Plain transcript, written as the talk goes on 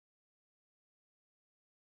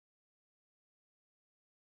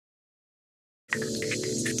The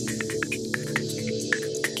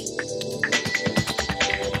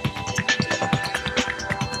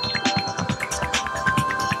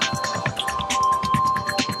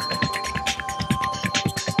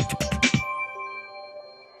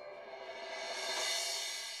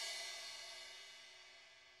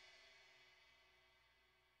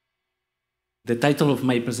title of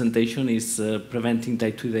my presentation is Preventing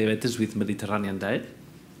Type 2 Diabetes with Mediterranean Diet.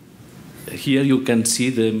 Here you can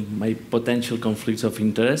see my potential conflicts of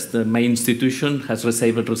interest. My institution has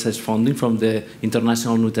received research funding from the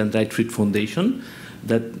International Nutrient Diet Treat Foundation,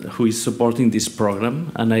 who is supporting this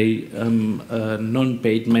program, and I am a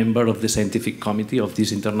non-paid member of the scientific committee of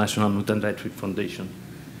this International Nutrient Diet Treat Foundation.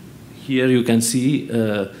 Here you can see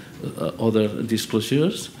other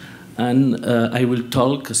disclosures. And I will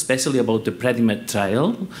talk especially about the Predimed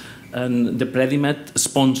trial. And the Predimed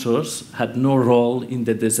sponsors had no role in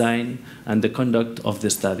the design and the conduct of the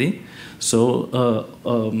study. So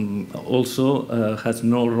also has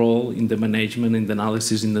no role in the management, in the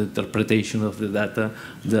analysis, in the interpretation of the data,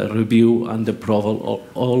 the review and the approval of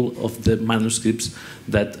all of the manuscripts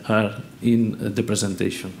that are in the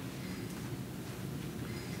presentation.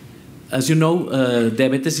 As you know,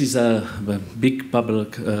 diabetes is a big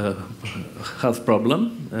public health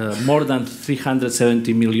problem. More than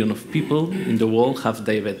 370 million of people in the world have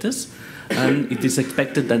diabetes, and it is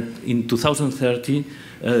expected that in 2030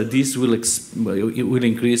 this will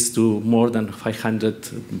increase to more than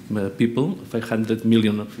 500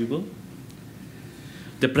 million of people.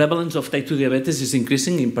 The prevalence of type 2 diabetes is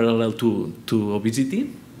increasing in parallel to obesity.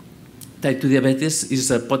 Type 2 diabetes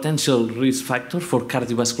is a potential risk factor for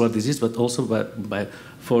cardiovascular disease, but also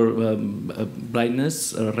for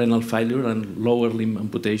blindness, renal failure, and lower limb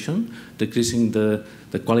amputation, decreasing the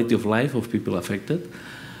quality of life of people affected,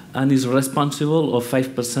 and is responsible of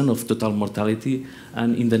 5% of total mortality.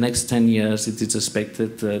 And in the next 10 years, it is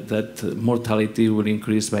expected that mortality will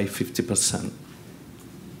increase by 50%.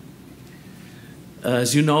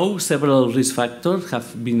 As you know, several risk factors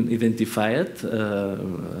have been identified,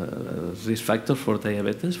 risk factors for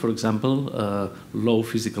diabetes. For example, low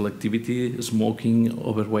physical activity, smoking,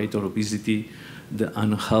 overweight or obesity, the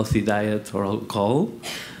unhealthy diet or alcohol.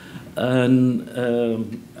 And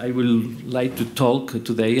I will like to talk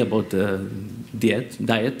today about the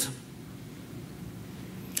diet.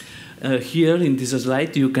 Here in this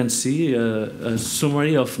slide, you can see a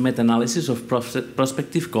summary of meta-analysis of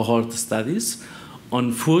prospective cohort studies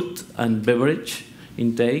on food and beverage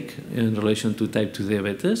intake in relation to type 2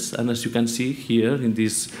 diabetes. And as you can see here in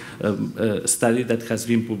this study that has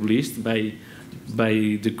been published by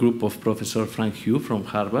the group of Professor Frank Hu from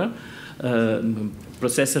Harvard,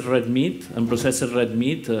 processed red meat and processed red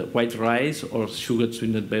meat, white rice or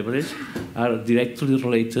sugar-sweetened beverage are directly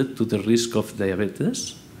related to the risk of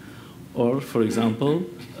diabetes. Or, for example,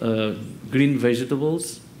 green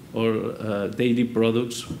vegetables or dairy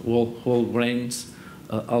products, whole grains,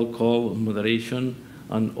 alcohol, moderation,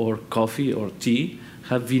 or coffee or tea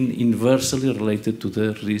have been inversely related to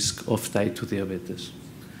the risk of type 2 diabetes.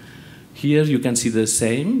 Here you can see the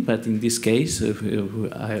same, but in this case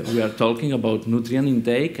we are talking about nutrient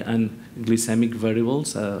intake and glycemic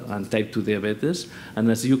variables and type 2 diabetes.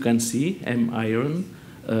 And as you can see, M-iron,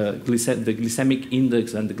 the glycemic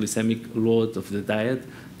index and the glycemic load of the diet,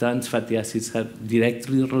 trans fatty acids have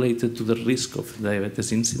directly related to the risk of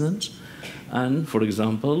diabetes incidence. And, for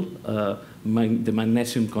example, the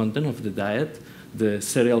magnesium content of the diet, the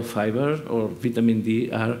cereal fiber or vitamin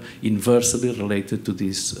D are inversely related to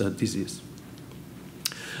this disease.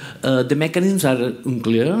 The mechanisms are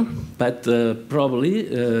unclear, but probably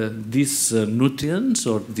these nutrients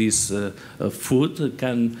or this food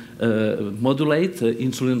can modulate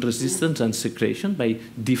insulin resistance and secretion by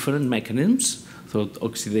different mechanisms, so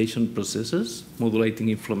oxidation processes, modulating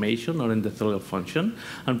inflammation or endothelial function,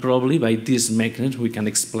 and probably by this mechanism we can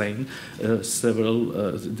explain several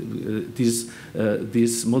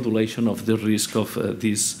this modulation of the risk of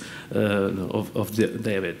the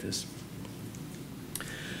diabetes.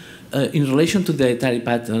 In relation to dietary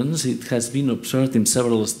patterns, it has been observed in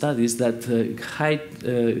several studies that high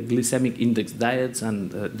glycemic index diets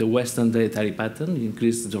and the Western dietary pattern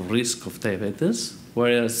increase the risk of diabetes,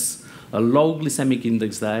 whereas a low glycemic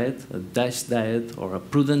index diet, a DASH diet, or a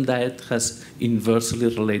prudent diet has inversely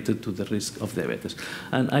related to the risk of diabetes.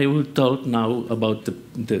 And I will talk now about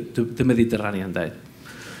the Mediterranean diet.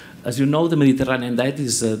 As you know, the Mediterranean diet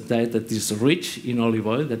is a diet that is rich in olive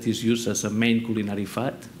oil that is used as a main culinary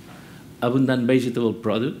fat, abundant vegetable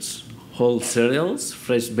products, whole cereals,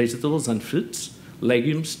 fresh vegetables and fruits,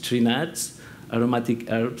 legumes, tree nuts,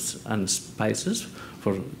 aromatic herbs and spices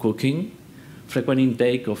for cooking, frequent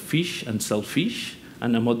intake of fish and shellfish,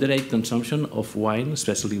 and a moderate consumption of wine,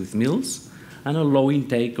 especially with meals, and a low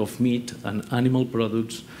intake of meat and animal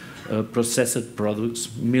products, processed products,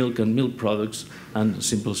 milk and milk products, and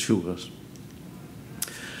simple sugars.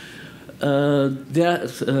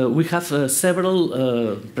 We have several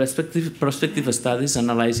prospective studies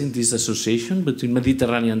analyzing this association between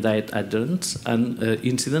Mediterranean diet adherence and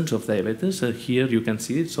incidence of diabetes. Here you can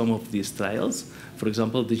see some of these trials. For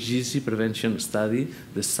example, the GC prevention study,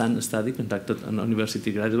 the SUN study conducted on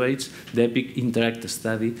university graduates, the EPIC Interact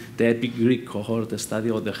study, the EPIC Greek cohort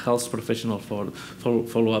study, or the health professional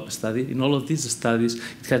follow-up study. In all of these studies,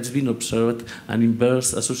 it has been observed an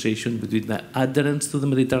inverse association between the adherence to the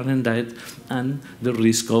Mediterranean diet and the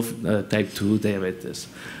risk of type 2 diabetes.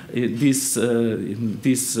 This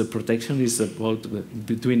protection is about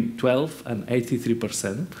between 12 and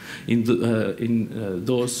 83% in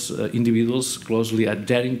those individuals closely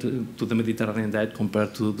adhering to the Mediterranean diet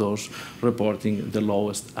compared to those reporting the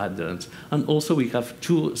lowest adherence. And also we have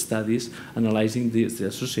 2 studies analyzing the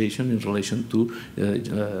association in relation to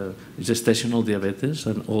gestational diabetes,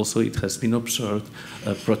 and also it has been observed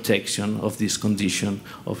protection of this condition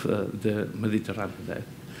of the Mediterranean diet.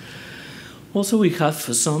 Also, we have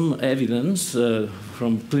some evidence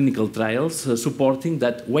from clinical trials supporting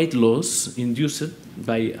that weight loss induced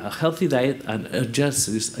by a healthy diet and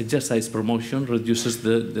exercise promotion reduces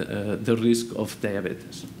the risk of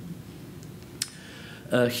diabetes.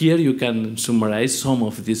 Here you can summarize some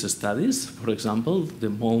of these studies. For example, the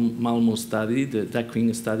Malmo study, the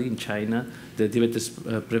Dakwing study in China, the diabetes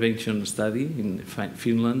prevention study in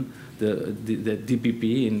Finland, the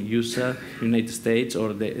DPP in USA, United States,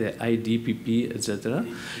 or the IDPP, etc.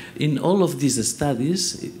 In all of these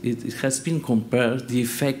studies, it has been compared the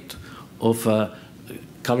effect of a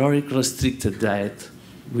caloric-restricted diet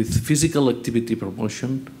with physical activity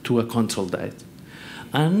promotion to a control diet.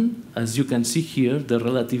 And as you can see here, the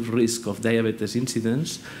relative risk of diabetes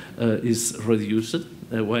incidence is reduced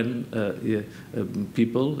when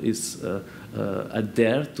people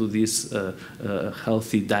adhere to this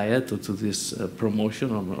healthy diet or to this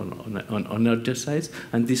promotion on exercise,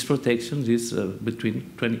 and this protection is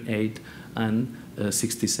between 28 and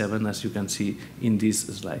 67, as you can see in this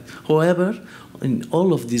slide. However, in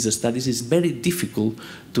all of these studies, it's very difficult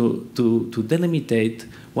to delimitate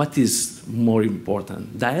what is more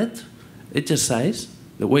important: diet, exercise,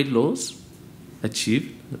 the weight loss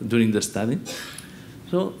achieved during the study.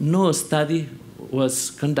 So no study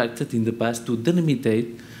was conducted in the past to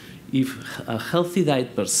delimitate if a healthy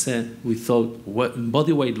diet per se, without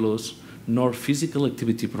body weight loss nor physical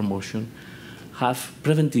activity promotion, have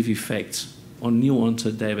preventive effects on new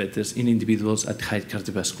onset diabetes in individuals at high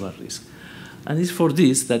cardiovascular risk. And it's for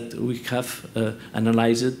this that we have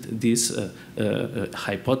analyzed this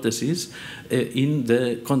hypothesis in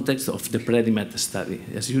the context of the PREDIMET study.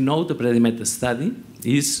 As you know, the PREDIMET study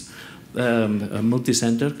is a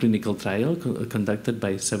multi-center clinical trial conducted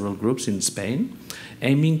by several groups in Spain,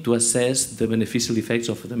 aiming to assess the beneficial effects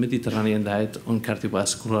of the Mediterranean diet on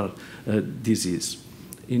cardiovascular disease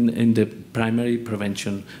in the primary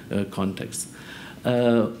prevention context.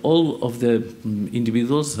 All of the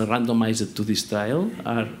individuals randomized to this trial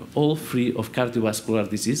are all free of cardiovascular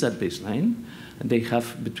disease at baseline, and they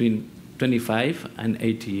have between 25 and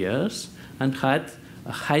 80 years and had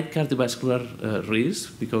a high cardiovascular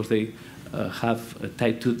risk because they have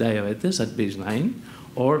type 2 diabetes at baseline,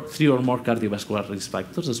 or 3 or more cardiovascular risk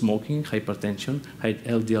factors: smoking, hypertension, high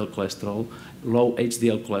LDL cholesterol, low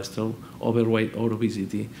HDL cholesterol, overweight or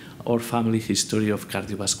obesity, or family history of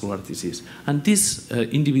cardiovascular disease. And these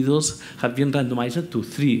individuals have been randomized to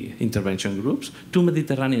 3 intervention groups: 2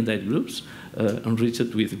 Mediterranean diet groups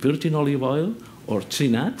enriched with virgin olive oil or tree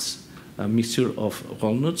nuts, a mixture of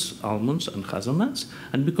walnuts, almonds, and hazelnuts,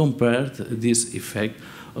 and we compared this effect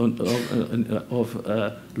of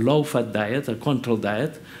a low-fat diet, a control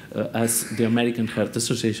diet, as the American Heart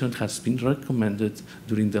Association has been recommended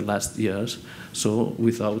during the last years, so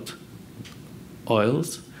without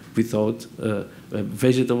oils, without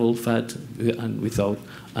vegetable fat, and without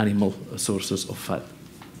animal sources of fat.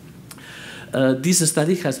 This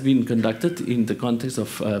study has been conducted in the context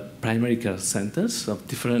of primary care centers of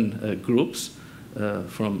different groups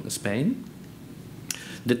from Spain.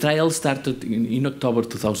 The trial started in October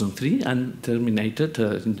 2003 and terminated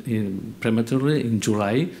prematurely in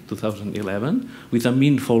July 2011 with a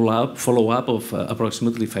mean follow-up of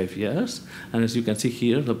approximately 5 years. And as you can see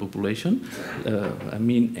here, the population, a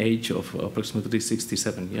mean age of approximately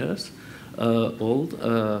 67 years old,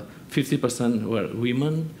 50% were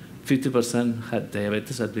women, 50% had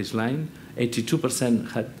diabetes at baseline,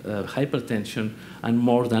 82% had hypertension, and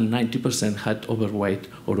more than 90% had overweight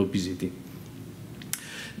or obesity.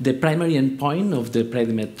 The primary endpoint of the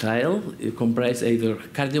PREDIMED trial comprised either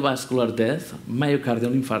cardiovascular death,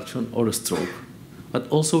 myocardial infarction, or a stroke. But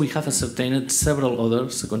also we have ascertained several other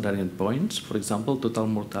secondary endpoints, for example, total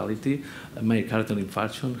mortality, myocardial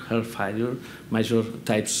infarction, heart failure, major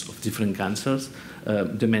types of different cancers,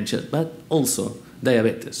 dementia, but also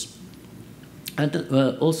diabetes. And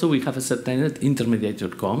also we have ascertained intermediate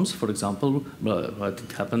outcomes, for example, what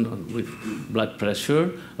happened with blood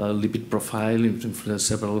pressure, lipid profile,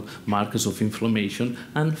 several markers of inflammation,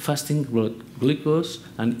 and fasting blood glucose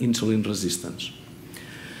and insulin resistance.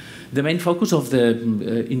 The main focus of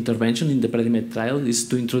the intervention in the PREDIMED trial is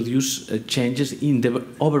to introduce changes in the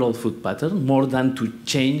overall food pattern more than to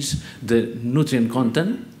change the nutrient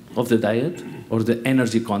content of the diet or the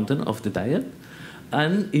energy content of the diet.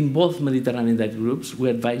 And in both Mediterranean diet groups, we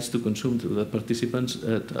advise to consume to the participants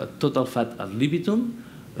total fat ad libitum,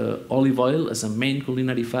 olive oil as a main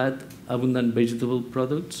culinary fat, abundant vegetable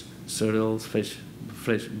products, cereals, fresh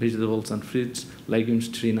vegetables and fruits, legumes,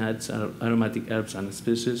 tree nuts, aromatic herbs and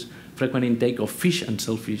spices, frequent intake of fish and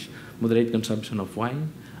shellfish, moderate consumption of wine,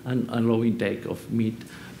 and a low intake of meat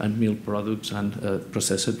and milk products and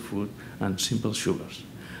processed food and simple sugars.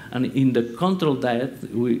 And in the control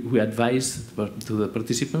diet, we advise to the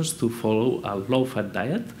participants to follow a low-fat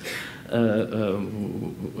diet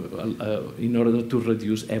in order to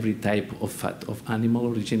reduce every type of fat, of animal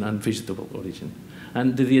origin and vegetable origin.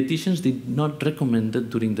 And the dietitians did not recommend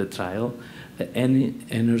during the trial any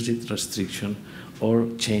energy restriction or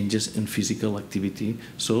changes in physical activity.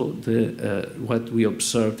 So what we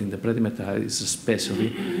observed in the PREDIMED trial is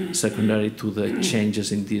especially secondary to the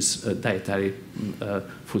changes in this dietary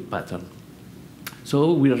food pattern.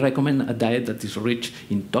 So we recommend a diet that is rich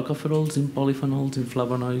in tocopherols, in polyphenols, in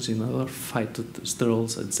flavonoids, in other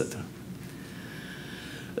phytosterols, etc.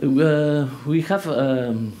 We have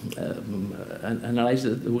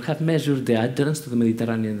analyzed, we have measured the adherence to the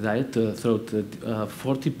Mediterranean diet through a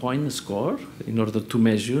 40-point score in order to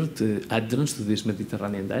measure the adherence to this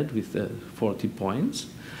Mediterranean diet with 40 points.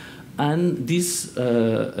 And this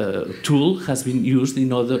tool has been used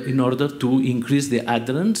in order to increase the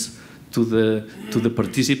adherence to the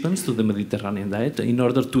participants, to the Mediterranean diet, in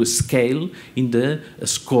order to scale in the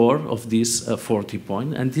score of this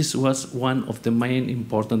 40-point. And this was one of the main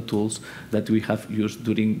important tools that we have used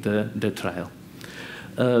during the trial.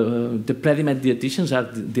 The PREDIMED dietitians are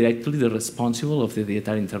directly the responsible of the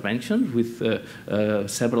dietary intervention with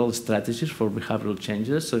several strategies for behavioral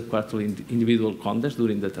changes, quarterly individual contests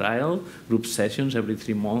during the trial, group sessions every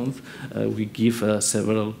 3 months. We give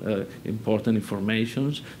several important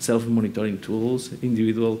informations, self-monitoring tools,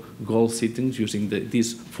 individual goal settings using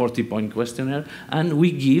this 40-point questionnaire, and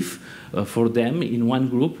we give for them in one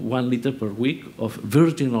group 1 liter per week of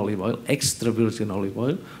virgin olive oil, extra virgin olive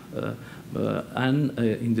oil, and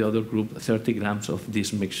in the other group 30 grams of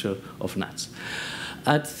this mixture of nuts.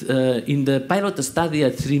 In the pilot study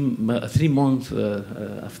at 3 months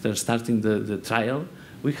after starting the trial,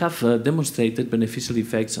 we have demonstrated beneficial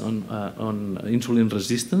effects on insulin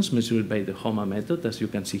resistance measured by the HOMA method, as you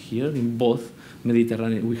can see here. In both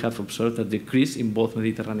Mediterranean, we have observed a decrease in both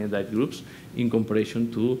Mediterranean diet groups in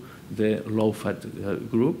comparison to the low-fat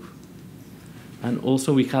group. And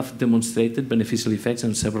also we have demonstrated beneficial effects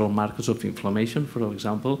on several markers of inflammation, for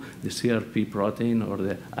example, the CRP protein or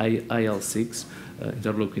the IL-6,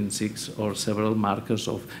 interleukin-6, or several markers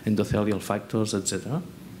of endothelial factors, etc.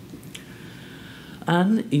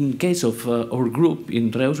 And in case of our group in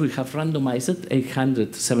Reus, we have randomized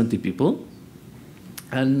 870 people.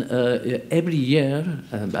 And every year,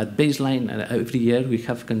 at baseline, every year we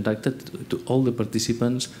have conducted to all the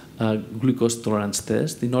participants a glucose tolerance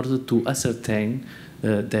test in order to ascertain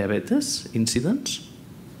diabetes incidence.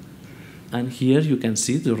 And here you can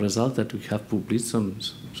see the result that we have published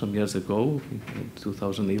some years ago, in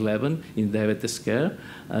 2011, in Diabetes Care.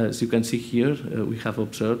 As you can see here, we have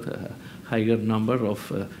observed a higher number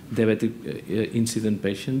of diabetic incident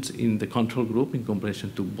patients in the control group in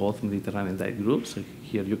comparison to both Mediterranean diet groups. So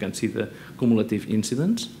here you can see the cumulative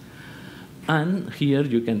incidence. And here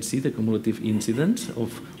you can see the cumulative incidence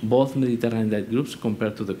of both Mediterranean diet groups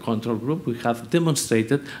compared to the control group. We have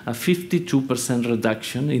demonstrated a 52%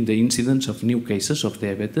 reduction in the incidence of new cases of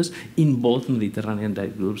diabetes in both Mediterranean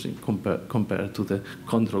diet groups compared to the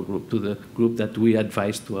control group, to the group that we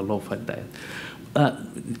advise to a low-fat diet.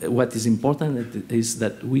 What is important is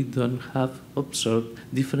that we don't have observed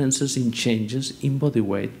differences in changes in body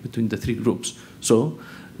weight between the 3 groups. So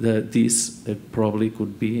this probably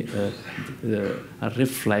could be a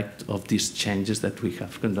reflect of these changes that we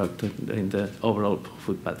have conducted in the overall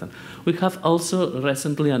food pattern. We have also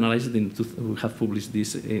recently analyzed, we have published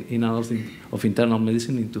this in Annals of Internal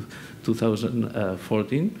Medicine in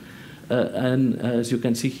 2014. And as you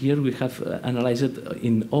can see here, we have analyzed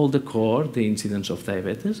in all the cohort the incidence of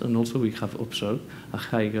diabetes, and also we have observed a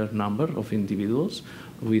higher number of individuals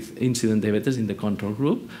with incident diabetes in the control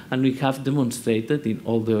group, and we have demonstrated in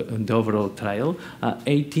the overall trial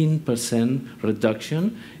 18%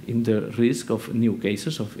 reduction in the risk of new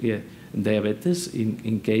cases of diabetes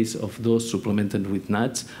in case of those supplemented with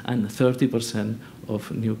nuts, and 30%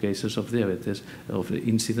 of new cases of diabetes, of the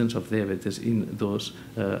incidence of diabetes in those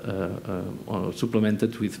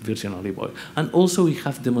supplemented with virgin olive oil. And also we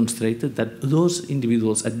have demonstrated that those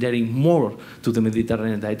individuals adhering more to the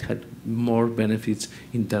Mediterranean diet had more benefits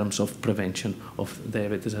in terms of prevention of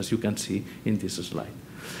diabetes, as you can see in this slide.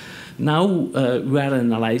 Now we are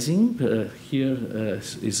analyzing, here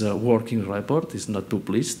is a working report, it's not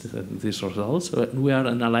published, these results. We are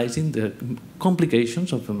analyzing the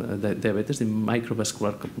complications of the diabetes, the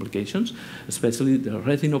microvascular complications, especially the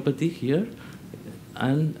retinopathy here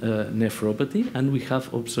and nephropathy, and we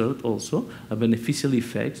have observed also a beneficial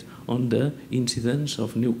effect on the incidence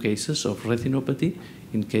of new cases of retinopathy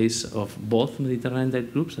in case of both Mediterranean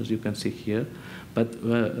diet groups, as you can see here, but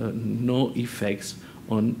no effects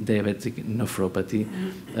on diabetic nephropathy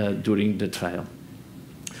during the trial.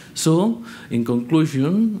 So, in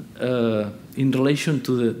conclusion, in relation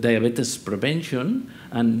to the diabetes prevention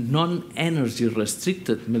and non-energy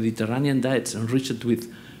restricted Mediterranean diets enriched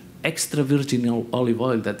with extra virgin olive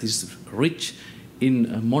oil that is rich in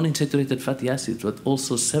monounsaturated fatty acids, but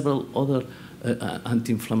also several other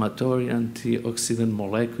anti-inflammatory, antioxidant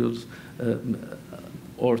molecules,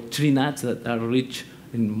 or tree nuts that are rich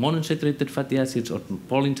in monounsaturated fatty acids or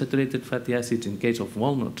polyunsaturated fatty acids in case of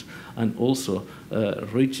walnuts, and also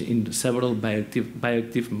rich in several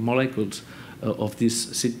bioactive molecules of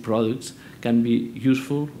these seed products, can be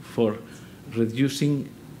useful for reducing,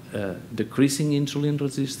 decreasing insulin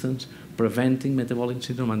resistance, preventing metabolic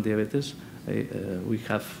syndrome and diabetes. We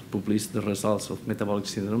have published the results of metabolic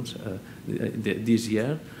syndromes this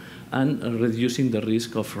year, and reducing the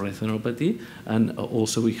risk of retinopathy. And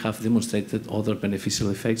also we have demonstrated other beneficial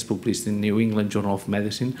effects published in New England Journal of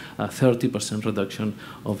Medicine, a 30% reduction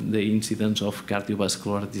of the incidence of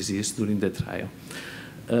cardiovascular disease during the trial.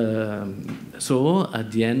 So at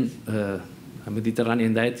the end, a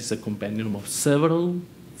Mediterranean diet is a compendium of several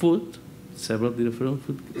different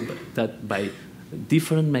food, that by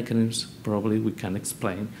different mechanisms, probably we can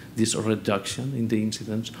explain this reduction in the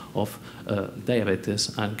incidence of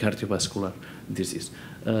diabetes and cardiovascular disease.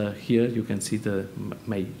 Here you can see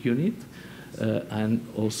my unit and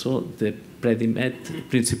also the Predimed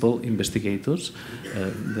principal investigators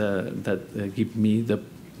that give me the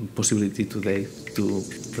possibility today to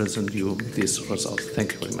present you these results.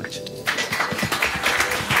 Thank you very much.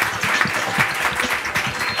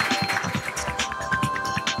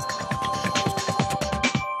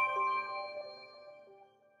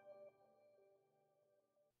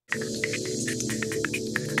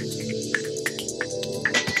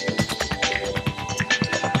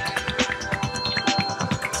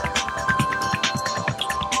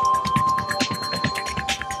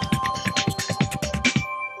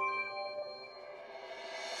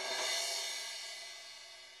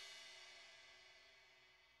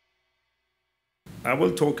 I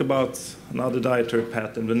will talk about another dietary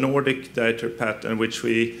pattern, the Nordic dietary pattern, which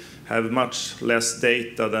we have much less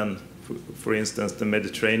data than, for instance, the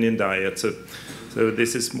Mediterranean diet. So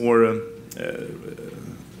this is more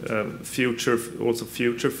future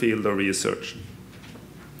field of research.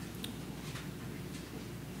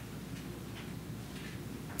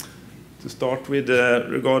 To start with,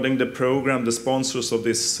 regarding the program, the sponsors of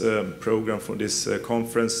this program for this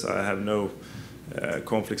conference, I have no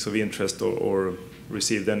conflicts of interest or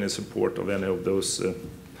received any support of any of those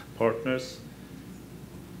partners.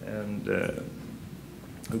 And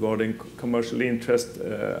regarding commercial interest,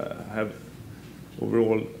 I have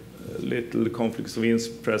overall little conflicts of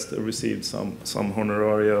interest. I received some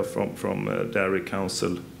honoraria from Dairy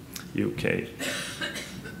Council UK.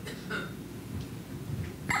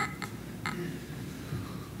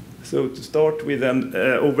 So to start with,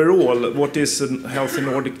 overall, what is a healthy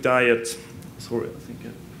Nordic diet? Sorry, I think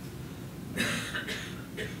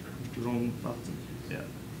wrong button. Yeah.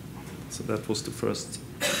 So that was the first.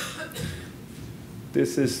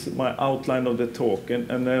 This is my outline of the talk,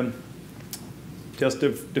 and just to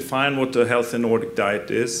define what a healthy Nordic diet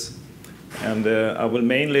is. And I will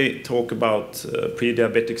mainly talk about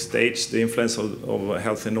pre-diabetic stage, the influence of a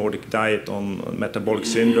healthy Nordic diet on metabolic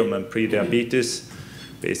syndrome and pre-diabetes,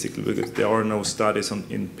 basically because there are no studies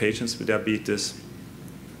in patients with diabetes.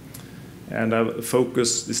 And I will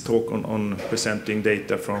focus this talk on presenting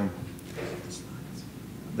data from,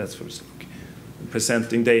 that's first, okay.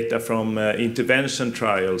 Presenting data from intervention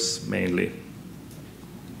trials mainly.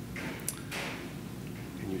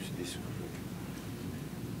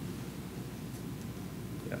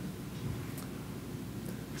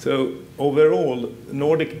 So overall,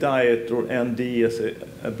 Nordic diet, or ND as I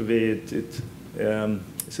abbreviate it,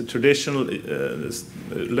 is a traditional,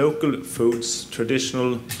 local foods,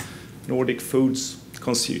 traditional Nordic foods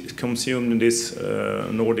consumed in this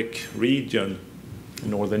Nordic region, in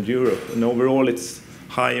Northern Europe. And overall, it's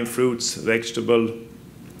high in fruits, vegetable,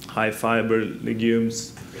 high fiber,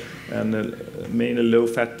 legumes, and mainly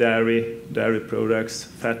low-fat dairy products,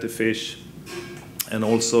 fatty fish, and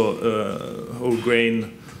also whole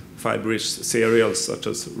grain, fiber-rich cereals such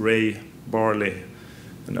as rye, barley,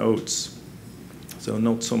 and oats. So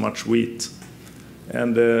not so much wheat,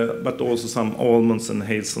 and but also some almonds and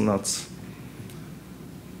hazelnuts.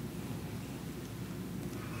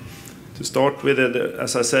 To start with,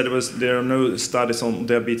 as I said, there are no studies on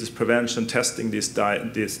diabetes prevention testing this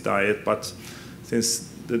diet, but since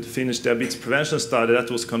the Finnish diabetes prevention study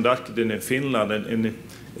that was conducted in Finland, and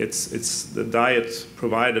it's the diet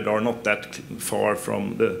provided are not that far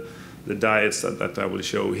from the diets that I will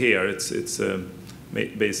show here. It's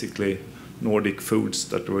basically Nordic foods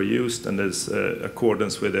that were used, and there's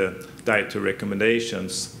accordance with the dietary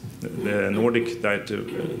recommendations, the Nordic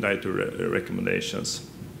dietary recommendations.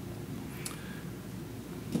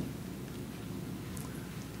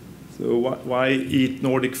 So why eat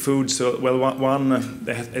Nordic foods? So, well,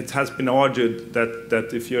 it has been argued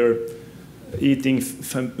that if you're eating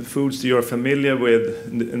foods you're familiar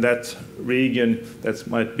with in that region, that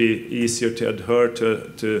might be easier to adhere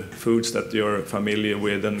to foods that you're familiar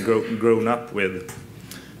with and grown up with,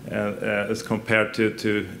 as compared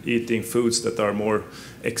to eating foods that are more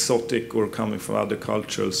exotic or coming from other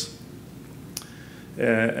cultures.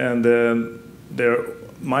 There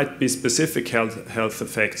might be specific health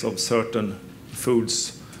effects of certain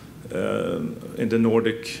foods in the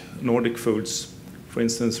Nordic foods. For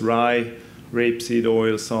instance, rye, rapeseed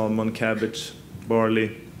oil, salmon, cabbage,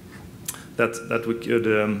 barley, that we could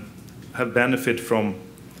have benefit from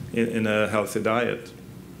in a healthy diet.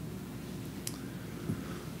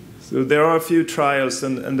 So there are a few trials,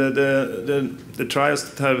 and the trials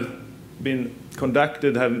that have been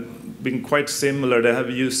conducted have been quite similar. They have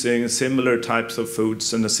using similar types of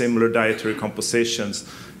foods and similar dietary compositions,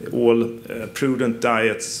 all prudent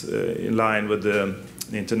diets in line with the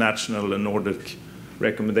international and Nordic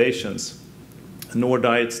recommendations.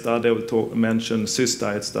 Nordic study, I will mention SYS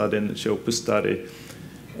diet study and the Schwab study.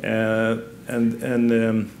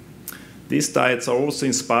 These diets are also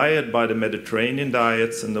inspired by the Mediterranean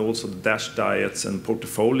diets and also the DASH diets and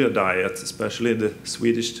portfolio diets, especially the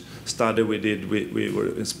Swedish study we did. We were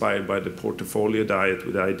inspired by the portfolio diet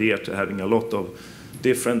with the idea to having a lot of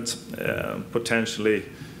different potentially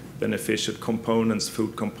beneficial components,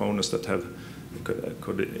 food components that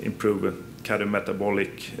could improve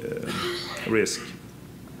cardiometabolic risk.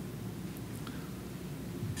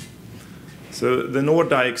 So the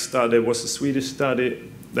Nordic study was a Swedish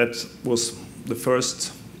study that was the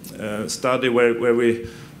first study where we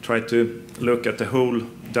tried to look at the whole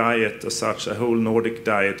diet as such, a whole Nordic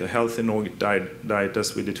diet, a healthy Nordic diet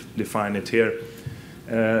as we define it here.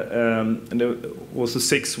 And it was a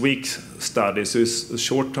 6-week study, so it's a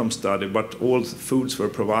short-term study, but all foods were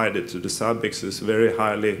provided to the subjects. So it's a very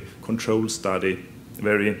highly controlled study,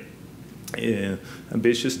 very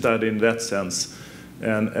ambitious study in that sense.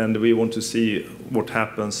 And we want to see what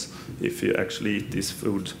happens if you actually eat this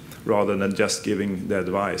food rather than just giving the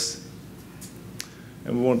advice.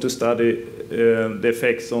 And we want to study the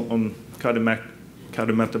effects on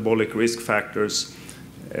cardiometabolic risk factors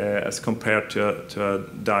as compared to a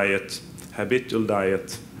diet, habitual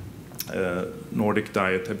diet, Nordic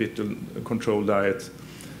diet, habitual control diet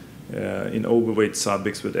in overweight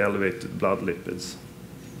subjects with elevated blood lipids.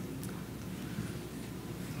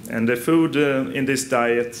 And the food in this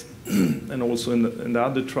diet, and also in the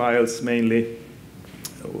other trials mainly,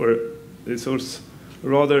 this was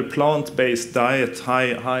rather plant-based diet,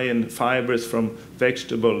 high in fibers from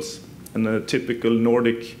vegetables, and a typical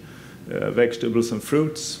Nordic vegetables and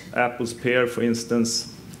fruits, apples, pear, for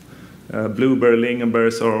instance. Blueberry,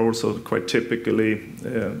 lingonberries are also quite typically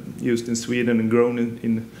used in Sweden and grown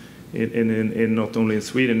in not only in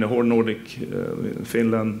Sweden, the whole Nordic,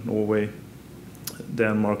 Finland, Norway,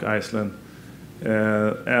 Denmark, Iceland,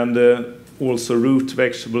 and also root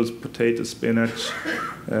vegetables, potatoes, spinach,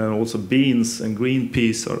 also beans and green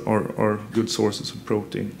peas are good sources of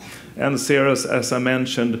protein. And cereals, as I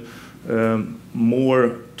mentioned,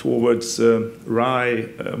 more towards rye,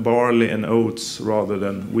 barley, and oats rather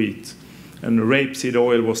than wheat. And rapeseed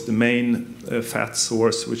oil was the main fat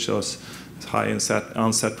source, which was high in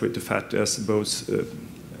unsaturated fatty acids, both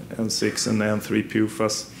N6 and N3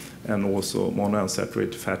 PUFAs, and also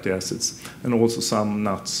monounsaturated fatty acids, and also some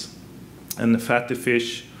nuts. And fatty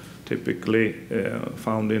fish, typically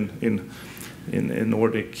found in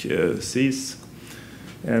Nordic seas,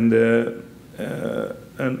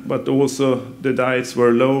 but also the diets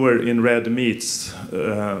were lower in red meats,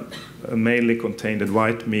 mainly contained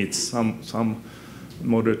white meats, some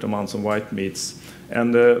moderate amounts of white meats.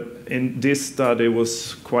 And in this study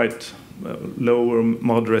was quite lower,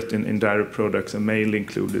 moderate in dairy products, and mainly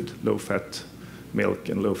included low-fat milk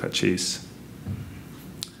and low-fat cheese.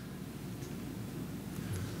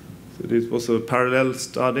 So this was a parallel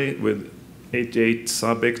study with 88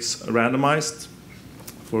 subjects randomized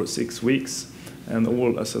for 6 weeks, and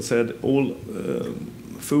all, as I said, all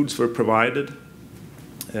foods were provided,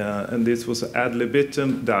 and this was an ad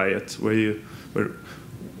libitum diet where you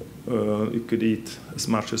could eat as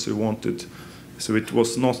much as you wanted. So it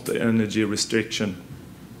was not the energy restriction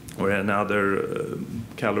or another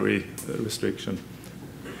calorie restriction.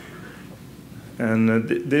 And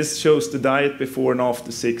this shows the diet before and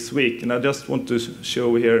after 6 weeks. And I just want to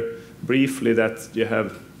show here briefly that you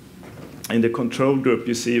have, in the control group,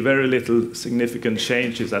 you see very little significant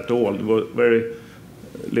changes at all, very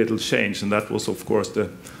little change. And that was, of course,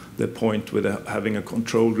 the point with having a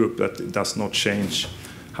control group, that it does not change.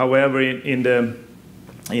 However, in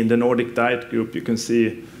the Nordic diet group, you can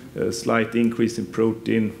see a slight increase in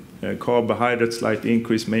protein, carbohydrates, slight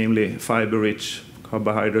increase, mainly fiber-rich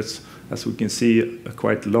carbohydrates. As we can see, a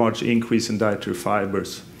quite large increase in dietary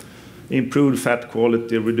fibers. Improved fat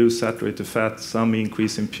quality, reduced saturated fat, some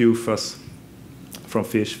increase in PUFAs from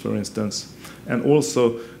fish, for instance. And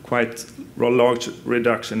also quite large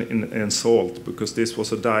reduction in salt, because this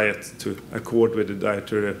was a diet to accord with the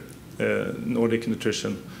dietary Nordic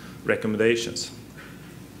nutrition recommendations.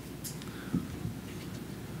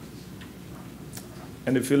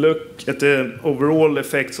 And if you look at the overall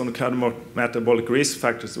effects on cardiometabolic risk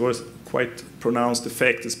factors, there was quite pronounced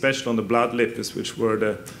effect, especially on the blood lipids, which were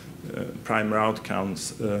the primary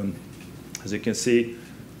outcomes. As you can see,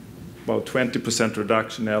 about 20%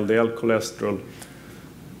 reduction in LDL cholesterol,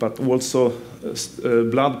 but also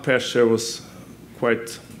blood pressure was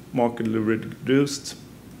quite markedly reduced,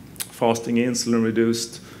 fasting insulin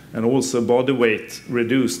reduced, and also body weight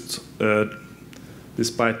reduced,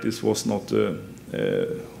 despite this was not a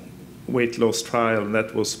weight loss trial, and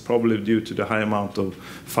that was probably due to the high amount of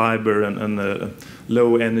fiber and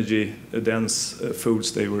low energy dense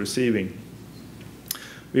foods they were receiving.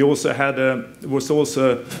 We also had a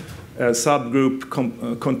subgroup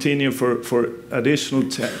continue for additional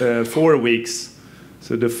 4 weeks.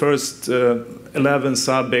 So the first 11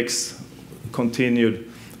 subjects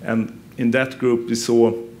continued, and in that group we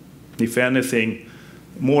saw, if anything,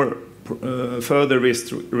 more further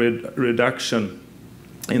risk reduction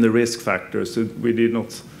in the risk factors. So we did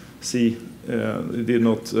not see,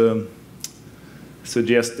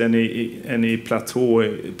 suggest any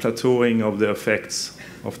plateauing of the effects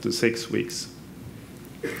after 6 weeks.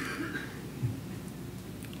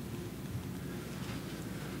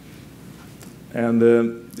 And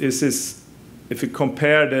this is, if you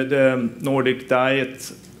compare the Nordic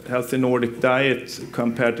diet, healthy Nordic diet,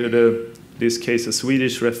 compared to this case a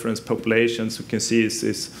Swedish reference populations, you can see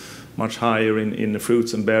is much higher in the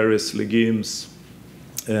fruits and berries, legumes.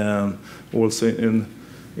 Also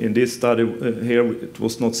in this study here, it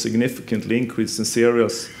was not significantly increased in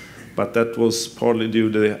cereals, but that was partly due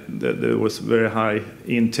to there was very high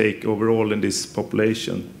intake overall in this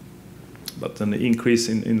population. But an increase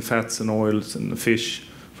in fats and oils and fish,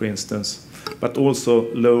 for instance, but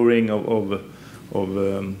also lowering of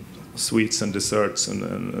sweets and desserts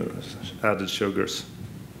and added sugars.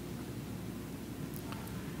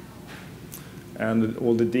 And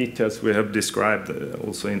all the details we have described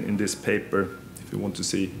also in this paper, if you want to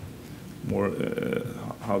see more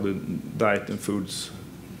how the diet and foods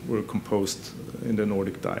were composed in the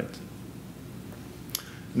Nordic diet.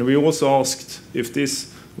 And we also asked if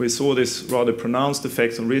we saw this rather pronounced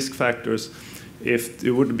effects on risk factors, if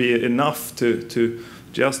it would be enough to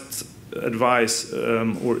just advise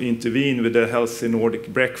or intervene with a healthy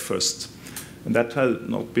Nordic breakfast. And that had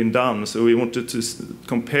not been done. So we wanted to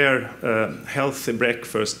compare healthy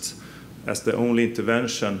breakfast as the only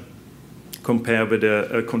intervention compared with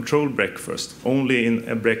a controlled breakfast, only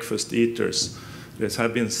in breakfast eaters. There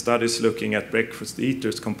have been studies looking at breakfast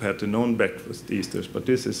eaters compared to non-breakfast eaters, but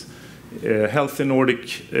this is healthy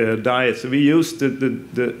Nordic diet. So we used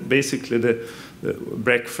basically the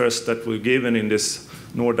breakfast that were given in this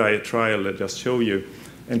Nordic trial I just showed you,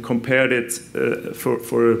 and compared it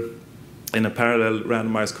in a parallel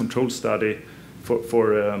randomized control study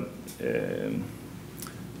for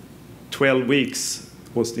 12 weeks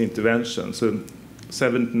was the intervention. So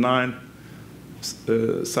 79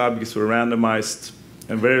 subjects were randomized,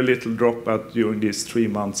 and very little dropout during these 3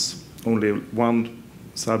 months. Only one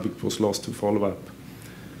subject was lost to follow-up.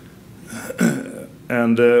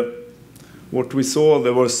 And what we saw,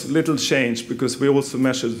 there was little change, because we also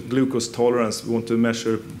measured glucose tolerance. We want to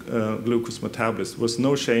measure glucose metabolism. There was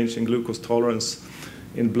no change in glucose tolerance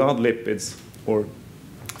in blood lipids or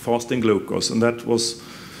fasting glucose, and that was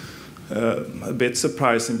a bit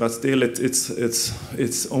surprising, but still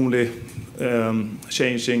it's only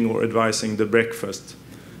changing or advising the breakfast.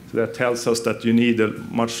 So that tells us that you need a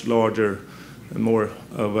much larger, more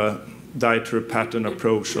of a dietary pattern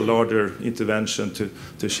approach, a larger intervention to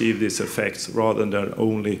achieve these effects rather than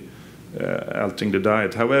only altering the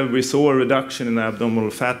diet. However, we saw a reduction in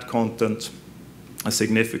abdominal fat content, a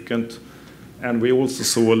significant, and we also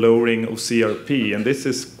saw a lowering of CRP. And this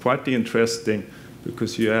is quite interesting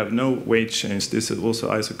because you have no weight change. This is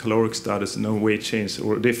also isocaloric studies, no weight change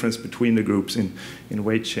or difference between the groups in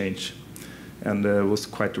weight change. And there was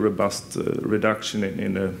quite a robust reduction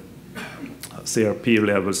in the CRP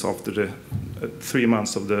levels after the 3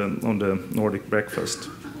 months on the Nordic breakfast.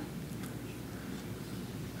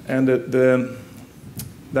 And the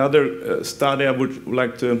other study I would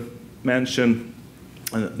like to mention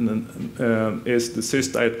is the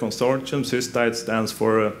SysDiet Consortium. SysDiet stands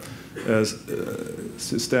for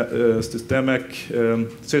Systemic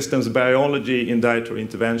Systems Biology in Dietary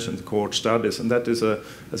Intervention Cohort Studies, and that is,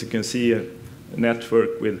 as you can see, a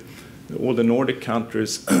network with all the Nordic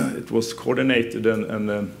countries. It was coordinated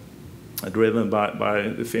and driven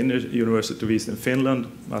by the Finnish University of Eastern Finland.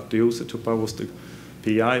 Matti Uusitupa was the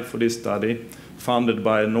PI for this study, funded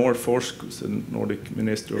by Norforsk, the Nordic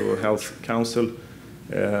Ministry of Health Council.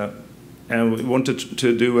 And we wanted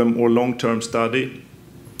to do a more long-term study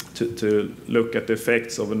to look at the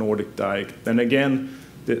effects of a Nordic diet. And again,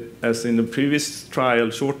 as in the previous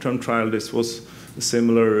trial, short-term trial, this was a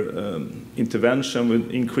similar intervention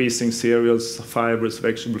with increasing cereals, fibers,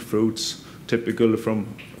 vegetable fruits, typical from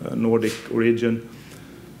Nordic origin.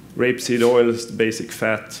 Rapeseed oil is the basic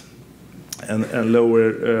fat, and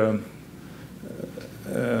lower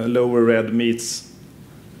red meats,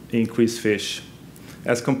 increased fish,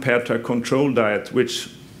 as compared to a control diet, which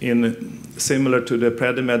similar to the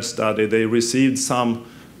Predimed study, they received some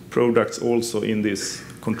products also in this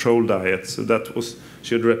control diet. So that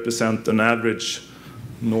should represent an average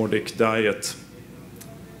Nordic diet.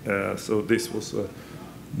 So this was a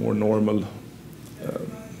more normal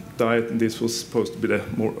diet, and this was supposed to be the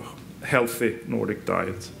more healthy Nordic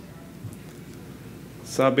diet.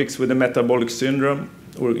 Subjects with a metabolic syndrome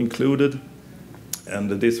were included, and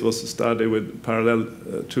this was a study with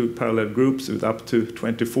two parallel groups with up to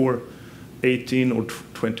 18 or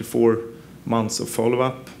 24 months of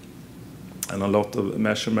follow-up, and a lot of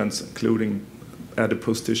measurements, including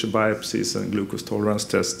adipose tissue biopsies and glucose tolerance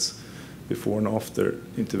tests before and after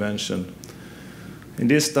intervention. In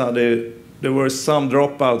this study, there were some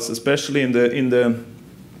dropouts, especially in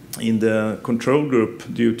the control group,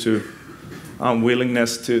 due to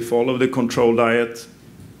unwillingness to follow the control diet.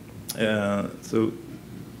 So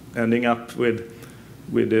ending up with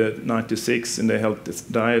 96 in the healthy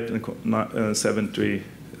diet and 70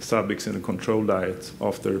 subjects in the control diet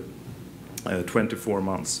after 24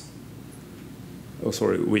 months.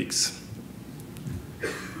 Weeks.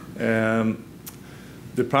 One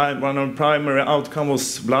of the primary outcome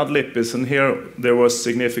was blood lipids, and here there was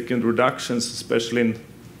significant reductions, especially in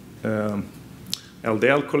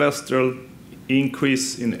LDL cholesterol,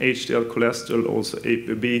 increase in HDL cholesterol, also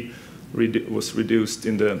ApoB was reduced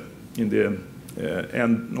in the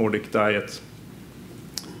end Nordic diet.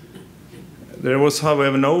 There was,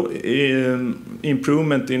 however, no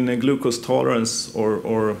improvement in glucose tolerance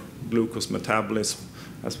or glucose metabolism,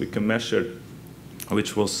 as we can measure,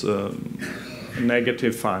 which was a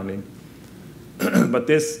negative finding. But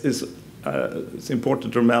this is, it's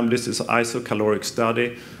important to remember, this is an isocaloric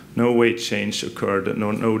study. No weight change occurred,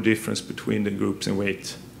 no difference between the groups in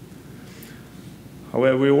weight.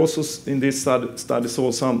 However, we also in this study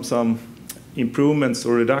saw some improvements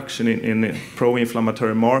or reduction in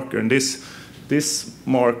pro-inflammatory marker, and this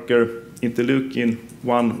marker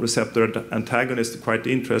interleukin-1 receptor antagonist is quite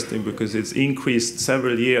interesting because it's increased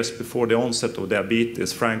several years before the onset of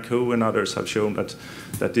diabetes. Frank Hu and others have shown that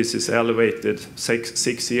this is elevated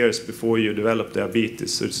six years before you develop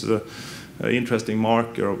diabetes. So it's an interesting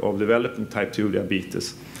marker of developing type 2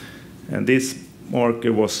 diabetes. And this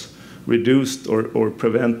marker was reduced or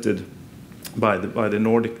prevented by the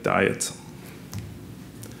Nordic diet.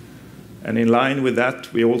 And in line with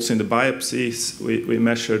that, we also in the biopsies, we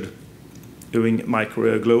measured, doing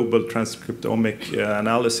global transcriptomic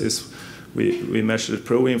analysis, we measured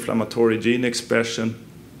pro-inflammatory gene expression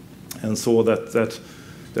and saw that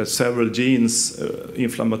several genes,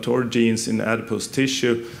 inflammatory genes in adipose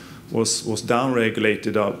tissue, was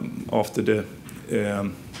downregulated after the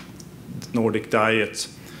Nordic diet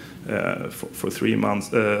for 3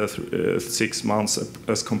 months, 6 months,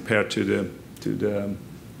 as compared to the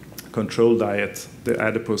control diet, the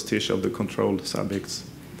adipose tissue of the controlled subjects.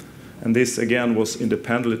 And this again was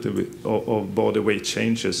independent of body weight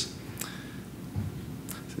changes.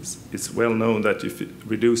 It's well known that if you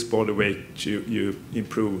reduce body weight, you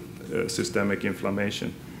improve systemic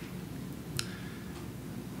inflammation.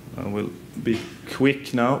 I will be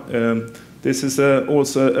quick now. This is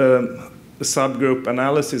also a subgroup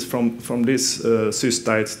analysis from this cyst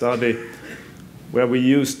diet study, where we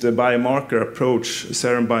used the biomarker approach,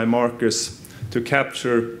 serum biomarkers, to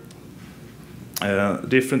capture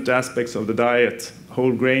different aspects of the diet: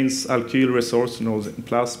 whole grains, alkyl resorcinols in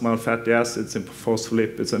plasma, fatty acids, and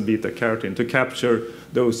phospholipids, and beta carotene, to capture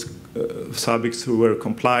those subjects who were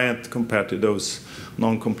compliant compared to those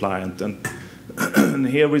non-compliant. And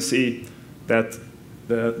here we see that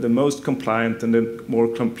the most compliant and the more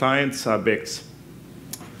compliant subjects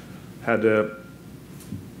had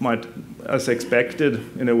as expected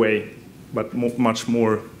in a way, but much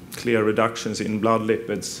more clear reductions in blood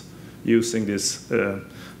lipids, using this,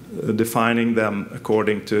 defining them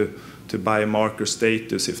according to biomarker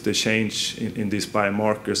status. If they change in these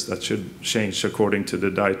biomarkers, that should change according to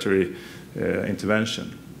the dietary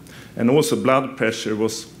intervention. And also blood pressure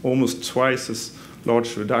was almost twice as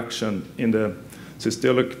large reduction in the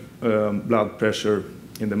systolic blood pressure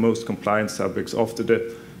in the most compliant subjects after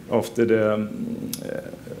the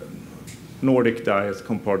Nordic diet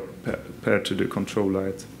compared to the control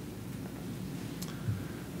diet.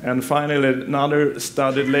 And finally, another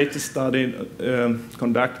study, latest study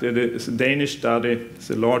conducted, is a Danish study. It's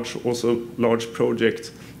a large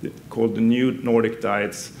project called the New Nordic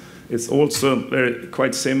Diets. It's also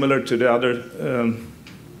quite similar to the other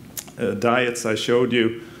diets I showed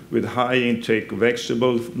you, with high intake of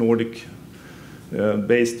vegetables,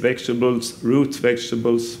 Nordic-based vegetables, root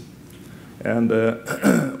vegetables, and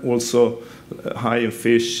also high in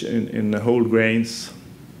fish, in whole grains,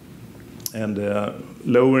 and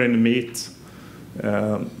lower in meat,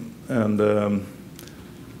 and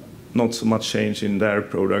not so much change in dairy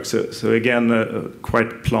products. So again, a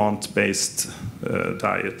quite plant-based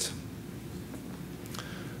diet.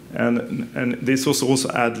 And this was also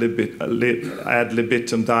ad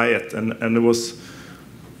libitum diet, and there was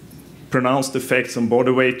pronounced effects on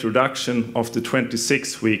body weight reduction after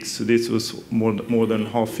 26 weeks. So this was more than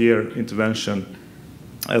half-year intervention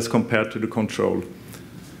as compared to the control.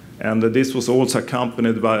 And this was also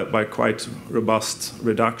accompanied by quite robust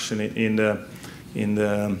reduction in the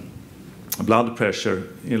blood pressure,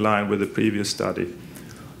 in line with the previous study.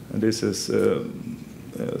 And this is a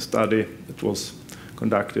study that was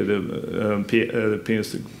conducted. The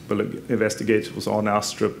principal investigator was Arne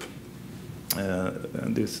Astrup,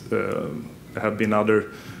 and this have been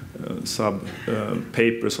other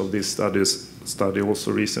papers of this study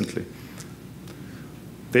also recently.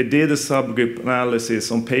 They did a subgroup analysis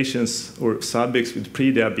on patients or subjects with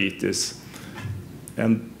prediabetes,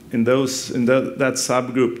 and in that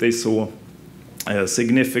subgroup they saw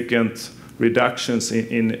significant reductions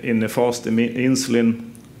in the fasting insulin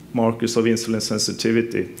markers of insulin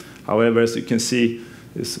sensitivity. However, as you can see,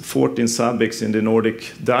 there's 14 subjects in the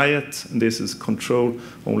Nordic diet, and this is control,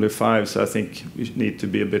 only 5, so I think we need to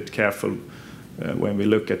be a bit careful when we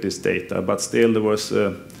look at this data. But still, there was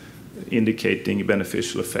indicating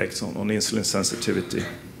beneficial effects on insulin sensitivity.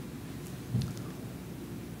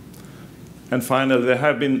 And finally, there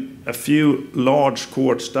have been a few large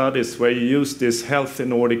cohort studies where you use this Healthy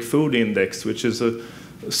Nordic Food Index, which is a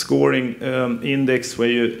scoring index where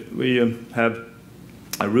you have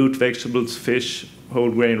root vegetables, fish,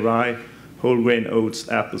 whole grain rye, whole grain oats,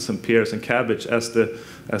 apples and pears, and cabbage as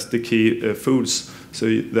the key foods. So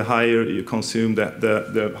the higher you consume,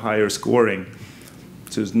 the higher scoring.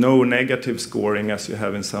 So there's no negative scoring as you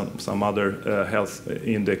have in some other health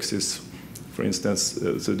indexes, for instance.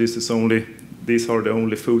 So this is only these are the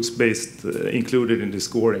only foods based included in the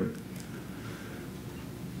scoring.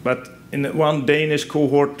 But in one Danish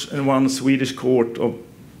cohort and one Swedish cohort of,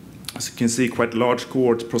 as you can see, quite large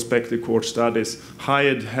cohort, prospective cohort studies, high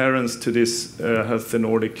adherence to this Healthy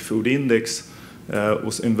Nordic Food Index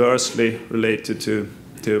was inversely related to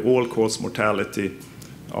all-cause mortality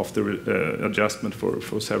after adjustment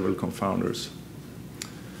for several confounders.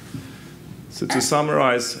 So to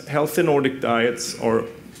summarize, healthy Nordic diets are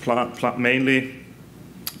mainly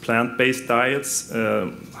plant-based diets,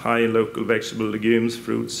 high in local vegetable, legumes,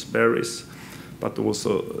 fruits, berries, but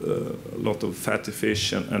also a lot of fatty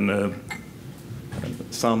fish and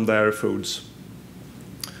some dairy foods.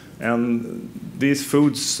 And these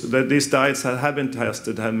foods, these diets that have been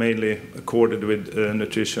tested have mainly accorded with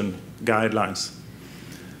nutrition guidelines.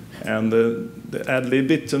 And the ad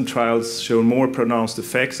libitum trials show more pronounced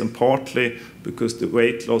effects, and partly because the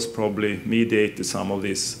weight loss probably mediated some of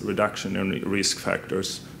this reduction in risk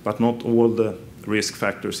factors, but not all the risk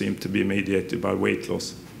factors seem to be mediated by weight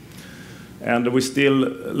loss. And we still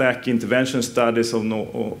lack intervention studies of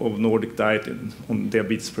Nordic diet on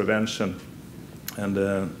diabetes prevention, and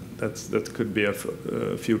that could be a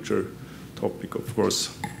future topic, of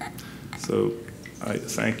course. So I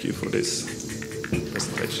thank you for this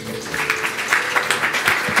presentation.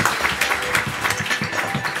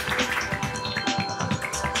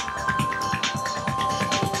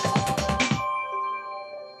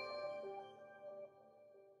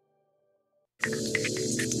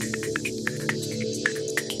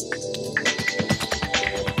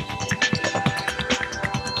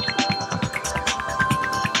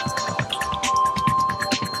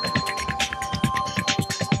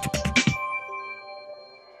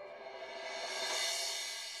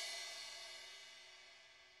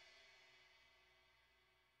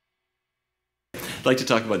 I'd like to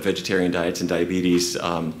talk about vegetarian diets and diabetes.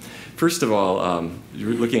 First of all,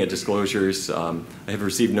 looking at disclosures, I have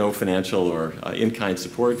received no financial or in-kind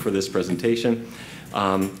support for this presentation.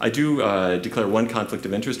 I do declare one conflict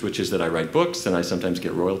of interest, which is that I write books and I sometimes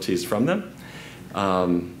get royalties from them,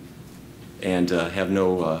 and have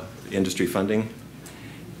no industry funding.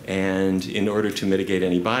 And in order to mitigate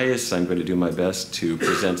any bias, I'm going to do my best to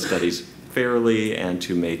present studies fairly and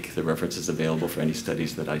to make the references available for any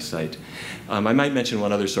studies that I cite. I might mention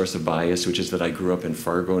one other source of bias, which is that I grew up in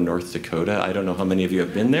Fargo, North Dakota. I don't know how many of you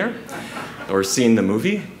have been there or seen the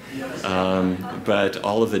movie, but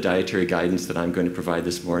all of the dietary guidance that I'm going to provide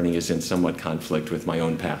this morning is in somewhat conflict with my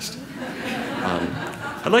own past.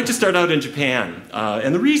 I'd like to start out in Japan.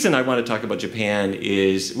 And the reason I want to talk about Japan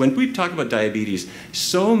is when we talk about diabetes,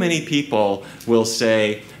 so many people will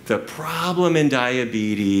say, the problem in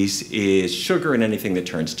diabetes is sugar and anything that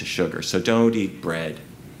turns to sugar. So don't eat bread,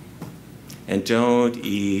 and don't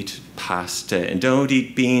eat pasta, and don't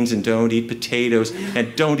eat beans, and don't eat potatoes,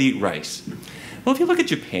 and don't eat rice. Well, if you look at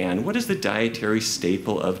Japan, what is the dietary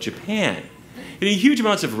staple of Japan? You eat huge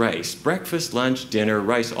amounts of rice, breakfast, lunch, dinner,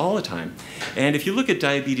 rice all the time. And if you look at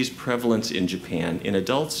diabetes prevalence in Japan, in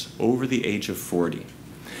adults over the age of 40,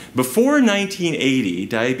 before 1980,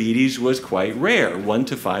 diabetes was quite rare, 1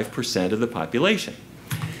 to 5% of the population.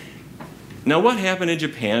 Now, what happened in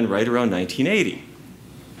Japan right around 1980?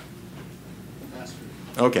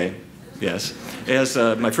 Okay, yes. As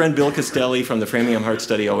my friend Bill Castelli from the Framingham Heart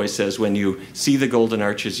Study always says, when you see the golden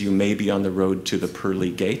arches, you may be on the road to the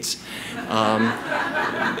pearly gates.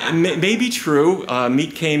 May be true.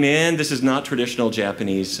 Meat came in. This is not traditional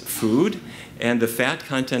Japanese food. And the fat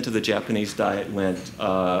content of the Japanese diet went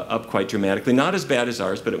up quite dramatically. Not as bad as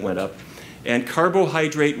ours, but it went up. And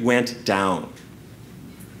carbohydrate went down.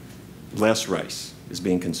 Less rice is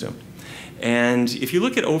being consumed. And if you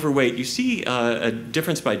look at overweight, you see a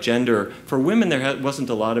difference by gender. For women, there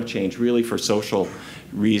wasn't a lot of change, really, for social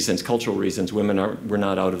reasons, cultural reasons. Women were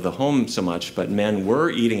not out of the home so much, but men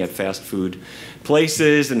were eating at fast food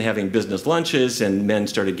places and having business lunches, and men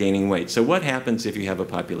started gaining weight. So what happens if you have a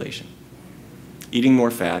population eating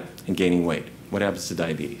more fat and gaining weight? What happens to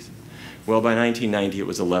diabetes? Well, by 1990, it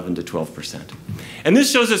was 11 to 12%. And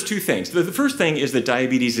this shows us two things. The first thing is that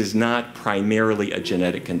diabetes is not primarily a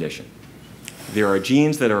genetic condition. There are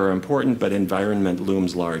genes that are important, but environment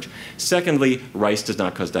looms large. Secondly, rice does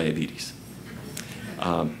not cause diabetes.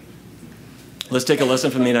 Let's take a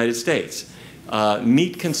lesson from the United States.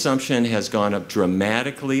 Meat consumption has gone up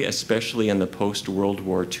dramatically, especially in the post-World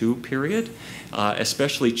War II period,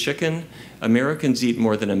 especially chicken. Americans eat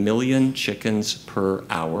more than 1 million chickens per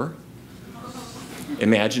hour,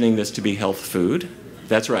 imagining this to be health food.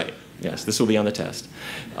 That's right. Yes, this will be on the test.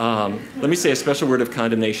 Let me say a special word of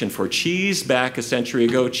condemnation for cheese. Back a century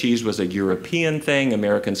ago, cheese was a European thing.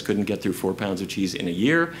 Americans couldn't get through 4 pounds of cheese in a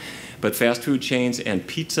year. But fast food chains and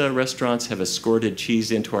pizza restaurants have escorted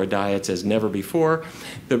cheese into our diets as never before.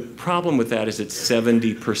 The problem with that is it's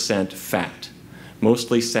 70% fat,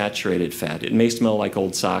 mostly saturated fat. It may smell like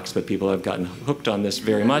old socks, but people have gotten hooked on this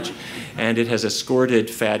very much. And it has escorted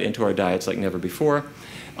fat into our diets like never before.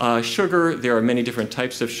 Sugar, there are many different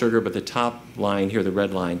types of sugar, but the top line here, the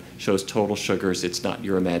red line, shows total sugars. It's not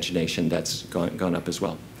your imagination. That's gone up as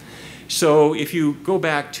well. So if you go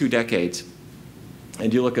back 2 decades,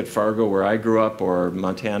 and you look at Fargo, where I grew up, or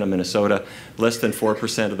Montana, Minnesota, less than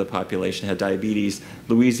 4% of the population had diabetes.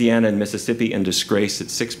 Louisiana and Mississippi in disgrace at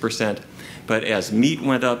 6%. But as meat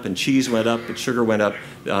went up and cheese went up and sugar went up,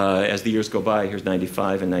 as the years go by, here's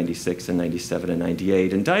 95 and 96 and 97 and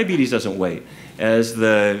 98. And diabetes doesn't wait. As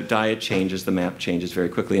the diet changes, the map changes very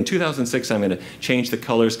quickly. In 2006, I'm going to change the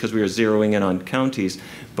colors because we are zeroing in on counties,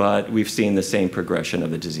 but we've seen the same progression of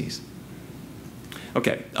the disease.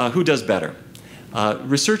 Okay, who does better?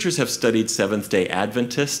 Researchers have studied Seventh-day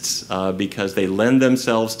Adventists because they lend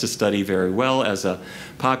themselves to study very well. As a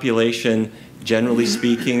population, generally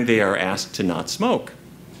speaking, they are asked to not smoke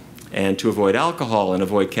and to avoid alcohol and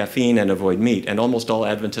avoid caffeine and avoid meat. And almost all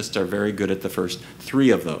Adventists are very good at the first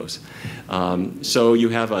 3 of those. So you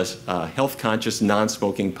have a health-conscious,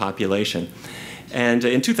 non-smoking population. And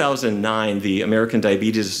in 2009, the American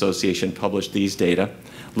Diabetes Association published these data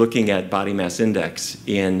looking at body mass index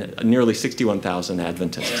in nearly 61,000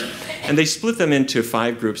 Adventists. And they split them into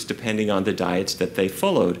 5 groups depending on the diets that they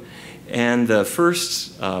followed. And the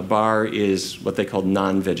first bar is what they called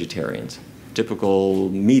non-vegetarians, typical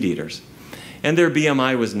meat eaters. And their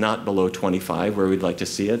BMI was not below 25, where we'd like to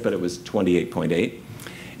see it, but it was 28.8.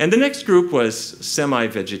 And the next group was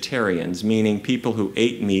semi-vegetarians, meaning people who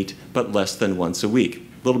ate meat but less than once a week,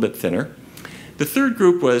 a little bit thinner. The third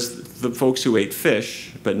group was the folks who ate fish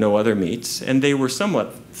but no other meats, and they were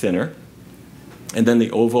somewhat thinner. And then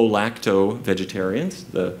the ovo-lacto vegetarians,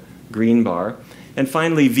 the green bar. And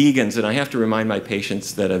finally, vegans, and I have to remind my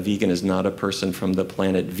patients that a vegan is not a person from the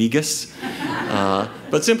planet Vegas,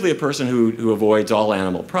 but simply a person who avoids all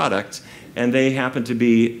animal products. And they happen to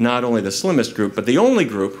be not only the slimmest group, but the only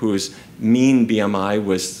group whose mean BMI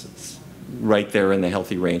was right there in the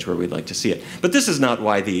healthy range where we'd like to see it. But this is not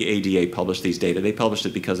why the ADA published these data. They published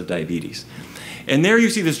it because of diabetes. And there you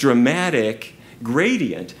see this dramatic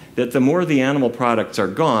gradient that the more the animal products are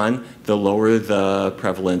gone, the lower the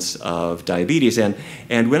prevalence of diabetes. And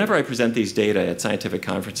whenever I present these data at scientific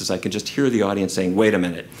conferences, I can just hear the audience saying, wait a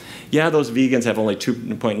minute. Yeah, those vegans have only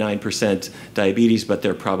 2.9% diabetes, but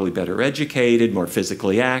they're probably better educated, more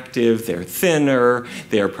physically active, they're thinner,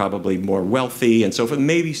 they're probably more wealthy, and so forth.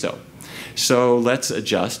 Maybe so. So let's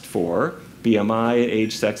adjust for BMI,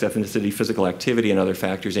 age, sex, ethnicity, physical activity, and other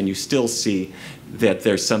factors, and you still see that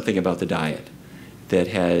there's something about the diet that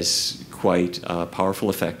has quite a powerful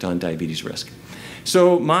effect on diabetes risk.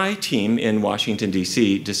 So my team in Washington,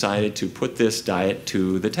 D.C. decided to put this diet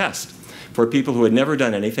to the test for people who had never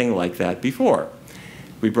done anything like that before.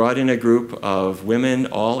 We brought in a group of women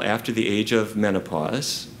all after the age of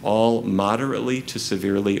menopause, all moderately to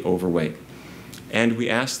severely overweight. And we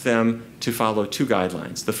asked them to follow 2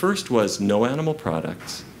 guidelines. The first was no animal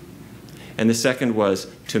products, and the second was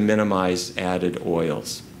to minimize added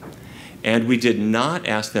oils. And we did not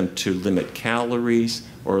ask them to limit calories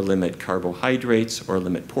or limit carbohydrates or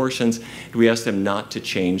limit portions. We asked them not to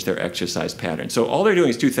change their exercise pattern. So all they're doing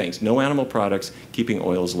is 2 things: no animal products, keeping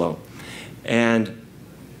oils low. And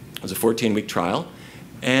it was a 14-week trial.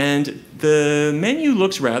 And the menu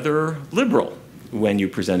looks rather liberal when you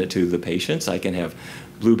present it to the patients. I can have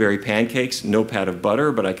blueberry pancakes, no pat of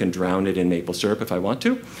butter, but I can drown it in maple syrup if I want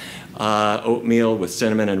to. Oatmeal with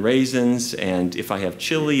cinnamon and raisins, and if I have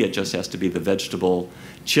chili, it just has to be the vegetable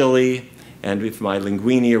chili. And if my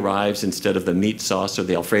linguine arrives instead of the meat sauce or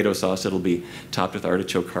the Alfredo sauce, it'll be topped with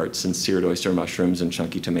artichoke hearts and seared oyster mushrooms and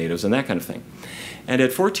chunky tomatoes and that kind of thing. And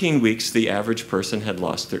at 14 weeks, the average person had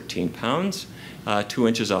lost 13 pounds. 2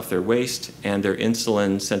 inches off their waist, and their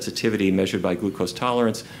insulin sensitivity measured by glucose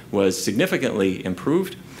tolerance was significantly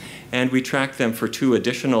improved. And we tracked them for 2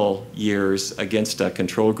 additional years against a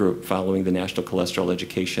control group following the National Cholesterol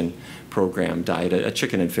Education Program diet, a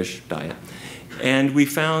chicken and fish diet. And we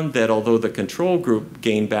found that although the control group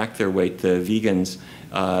gained back their weight, the vegans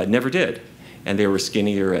never did. And they were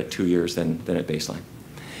skinnier at 2 years than at baseline.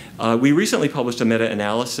 We recently published a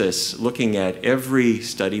meta-analysis looking at every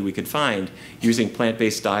study we could find using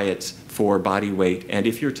plant-based diets for body weight. And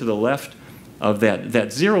if you're to the left of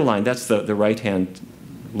that 0 line, that's the right-hand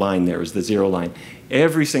line there is the 0 line.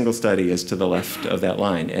 Every single study is to the left of that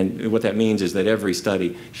line. And what that means is that every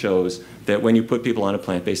study shows that when you put people on a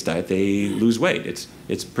plant-based diet, they lose weight.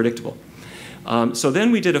 It's predictable. So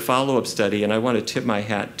then we did a follow-up study, and I want to tip my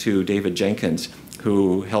hat to David Jenkins,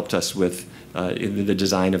 who helped us with the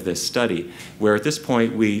design of this study, where at this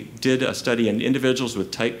point we did a study in individuals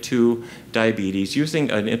with type 2 diabetes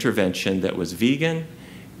using an intervention that was vegan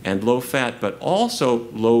and low fat, but also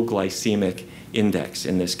low glycemic index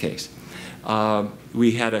in this case.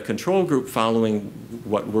 We had a control group following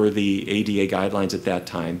what were the ADA guidelines at that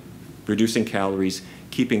time, reducing calories,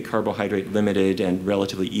 keeping carbohydrate limited and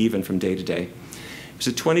relatively even from day to day. It was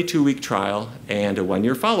a 22-week trial and a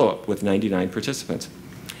 1-year follow-up with 99 participants.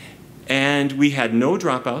 And we had no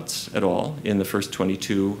dropouts at all in the first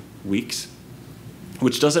 22 weeks,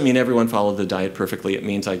 which doesn't mean everyone followed the diet perfectly. It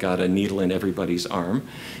means I got a needle in everybody's arm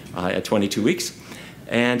at 22 weeks.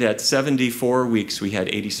 And at 74 weeks, we had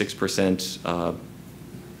 86%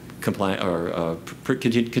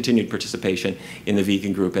 continued participation in the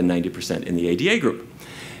vegan group and 90% in the ADA group.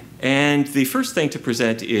 And the first thing to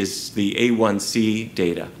present is the A1C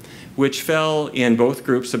data, which fell in both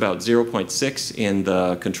groups about 0.6 in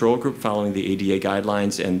the control group following the ADA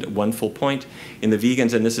guidelines and 1 full point in the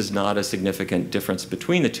vegans, and this is not a significant difference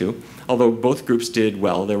between the two, although both groups did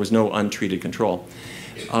well. There was no untreated control.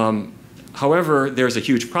 However, there's a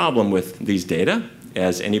huge problem with these data,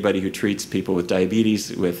 as anybody who treats people with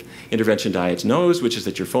diabetes with intervention diets knows, which is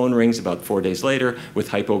that your phone rings about 4 days later with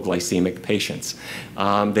hypoglycemic patients.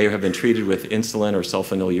 They have been treated with insulin or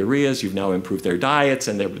sulfonylureas. You've now improved their diets,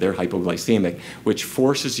 and they're hypoglycemic, which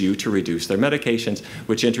forces you to reduce their medications,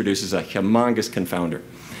 which introduces a humongous confounder.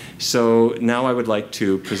 So now I would like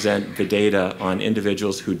to present the data on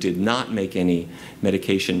individuals who did not make any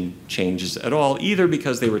medication changes at all, either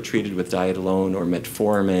because they were treated with diet alone or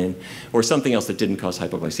metformin or something else that didn't cause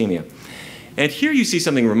hypoglycemia. And here you see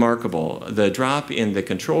something remarkable. The drop in the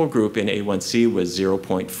control group in A1C was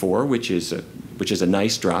 0.4, which is a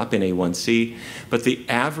nice drop in A1C, but the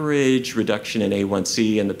average reduction in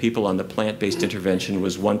A1C in the people on the plant-based intervention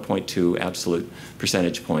was 1.2 absolute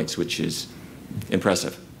percentage points, which is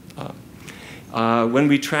impressive. When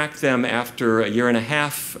we tracked them after a year and a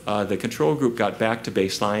half, the control group got back to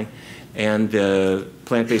baseline, and the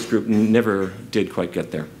plant-based group never did quite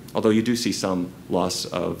get there, although you do see some loss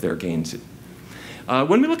of their gains.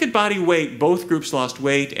 When we look at body weight, both groups lost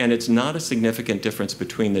weight, and it's not a significant difference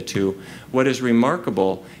between the two. What is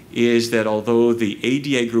remarkable is that although the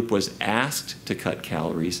ADA group was asked to cut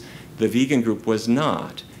calories, the vegan group was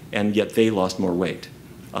not, and yet they lost more weight.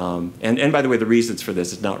 And by the way, the reasons for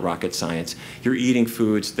this is not rocket science. You're eating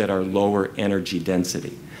foods that are lower energy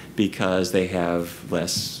density because they have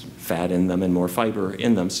less fat in them and more fiber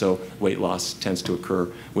in them, so weight loss tends to occur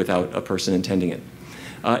without a person intending it.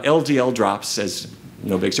 LDL drops, as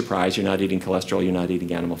no big surprise. You're not eating cholesterol, you're not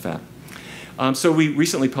eating animal fat. So we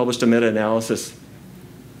recently published a meta-analysis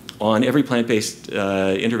on every plant-based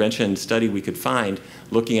intervention study we could find,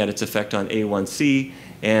 looking at its effect on A1C.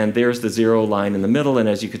 And there's the 0 line in the middle, and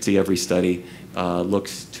as you can see, every study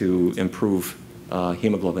looks to improve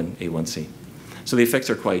hemoglobin A1C. So the effects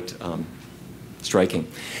are quite striking.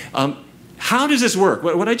 How does this work?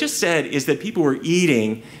 What I just said is that people were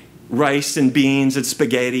eating rice and beans and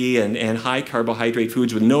spaghetti and high carbohydrate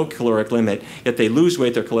foods with no caloric limit, yet they lose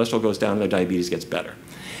weight, their cholesterol goes down, and their diabetes gets better.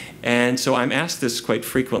 And so I'm asked this quite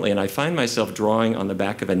frequently, and I find myself drawing on the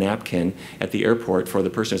back of a napkin at the airport for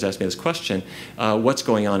the person who's asked me this question, what's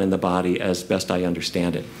going on in the body as best I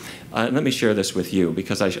understand it. Let me share this with you,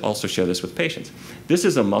 because I also share this with patients. This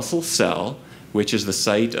is a muscle cell, which is the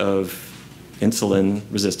site of insulin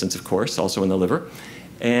resistance, of course, also in the liver.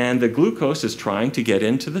 And the glucose is trying to get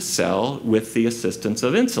into the cell with the assistance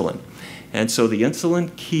of insulin. And so the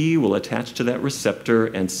insulin key will attach to that receptor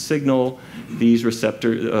and signal these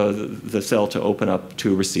the cell to open up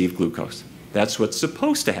to receive glucose. That's what's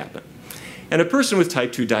supposed to happen. And a person with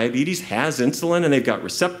type 2 diabetes has insulin, and they've got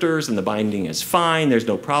receptors, and the binding is fine. There's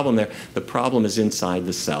no problem there. The problem is inside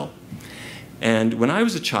the cell. And when I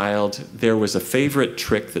was a child, there was a favorite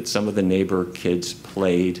trick that some of the neighbor kids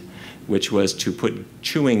played, which was to put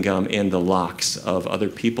chewing gum in the locks of other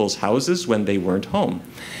people's houses when they weren't home.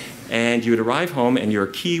 And you would arrive home, and your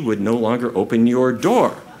key would no longer open your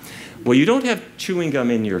door. Well, you don't have chewing gum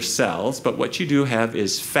in your cells, but what you do have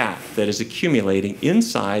is fat that is accumulating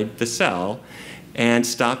inside the cell and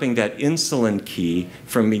stopping that insulin key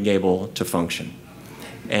from being able to function.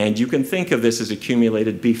 And you can think of this as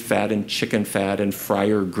accumulated beef fat and chicken fat and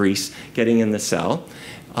fryer grease getting in the cell.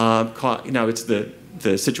 Now,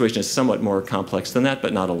 the situation is somewhat more complex than that,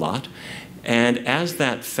 but not a lot. And as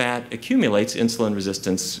that fat accumulates, insulin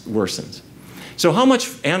resistance worsens. So how much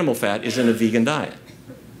animal fat is in a vegan diet?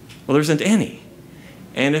 Well, there isn't any.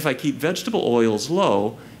 And if I keep vegetable oils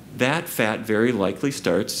low, that fat very likely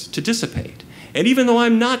starts to dissipate. And even though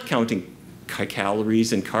I'm not counting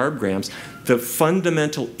calories and carb grams, the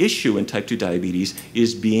fundamental issue in type 2 diabetes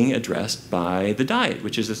is being addressed by the diet,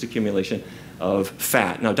 which is this accumulation of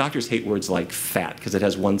fat. Now, doctors hate words like fat because it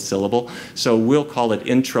has one syllable, so we'll call it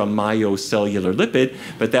intramyocellular lipid,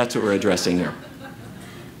 but that's what we're addressing here.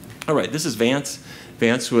 All right, this is Vance.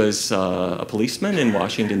 Vance was a policeman in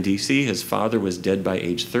Washington, D.C. His father was dead by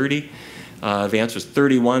age 30. Vance was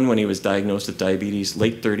 31 when he was diagnosed with diabetes.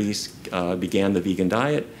 Late 30s, began the vegan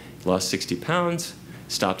diet, lost 60 pounds,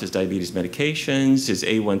 stopped his diabetes medications. His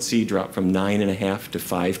A1C dropped from 9.5 to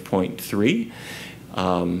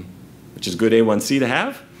 5.3, which is good A1C to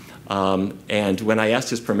have. And when I asked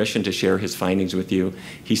his permission to share his findings with you,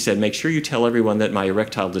 he said, make sure you tell everyone that my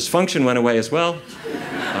erectile dysfunction went away as well.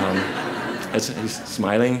 He's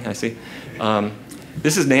smiling, I see.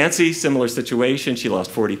 This is Nancy, similar situation. She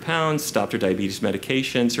lost 40 pounds, stopped her diabetes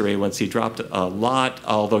medications. Her A1C dropped a lot,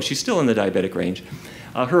 although she's still in the diabetic range.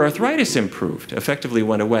 Her arthritis improved, effectively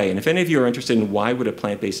went away. And if any of you are interested in why would a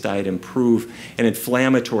plant-based diet improve an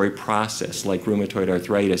inflammatory process like rheumatoid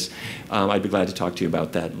arthritis, I'd be glad to talk to you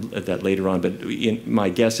about that later on. But my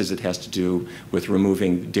guess is it has to do with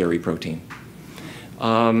removing dairy protein.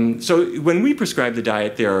 So when we prescribe the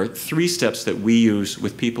diet, there are 3 steps that we use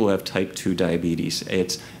with people who have type 2 diabetes.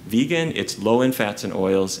 It's vegan, it's low in fats and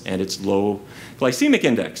oils, and it's low glycemic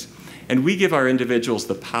index. And we give our individuals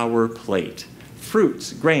the power plate: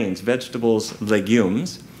 fruits, grains, vegetables,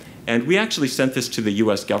 legumes. And we actually sent this to the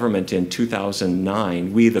US government in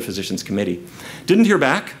 2009, we, the Physicians Committee. Didn't hear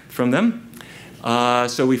back from them.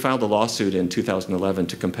 So we filed a lawsuit in 2011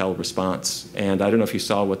 to compel response. And I don't know if you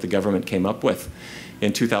saw what the government came up with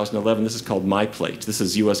in 2011. This is called My Plate. This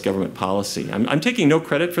is US government policy. I'm taking no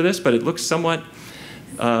credit for this, but it looks somewhat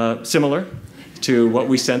similar to what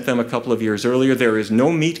we sent them a couple of years earlier. There is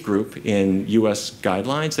no meat group in US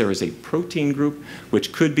guidelines. There is a protein group,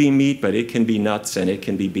 which could be meat, but it can be nuts, and it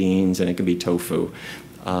can be beans, and it can be tofu.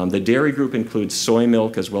 The dairy group includes soy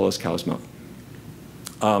milk as well as cow's milk.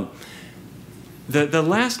 The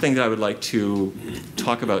last thing that I would like to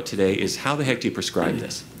talk about today is how the heck do you prescribe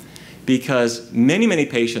this? Because many, many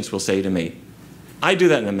patients will say to me, I do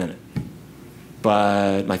that in a minute,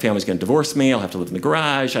 but my family's going to divorce me, I'll have to live in the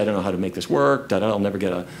garage, I don't know how to make this work, I'll never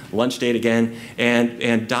get a lunch date again,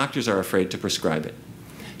 and doctors are afraid to prescribe it.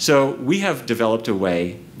 So we have developed a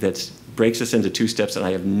way that breaks us into 2 steps, and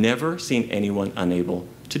I have never seen anyone unable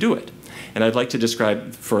to do it. And I'd like to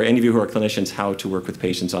describe, for any of you who are clinicians, how to work with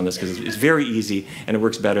patients on this, because it's very easy and it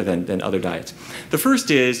works better than other diets. The first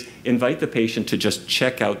is invite the patient to just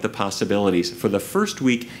check out the possibilities. For the first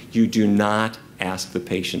week, you do not ask the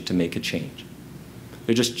patient to make a change.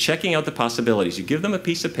 They're just checking out the possibilities. You give them a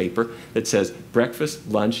piece of paper that says breakfast,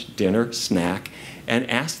 lunch, dinner, snack, and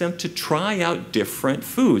ask them to try out different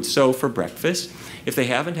foods. So for breakfast, if they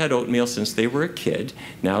haven't had oatmeal since they were a kid,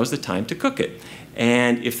 now is the time to cook it.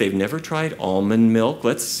 And if they've never tried almond milk,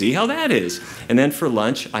 let's see how that is. And then for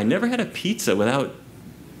lunch, I never had a pizza without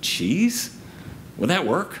cheese. Will that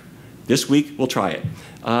work? This week, we'll try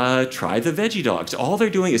it. Try the veggie dogs. All they're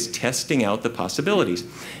doing is testing out the possibilities.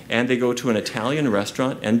 And they go to an Italian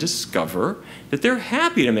restaurant and discover that they're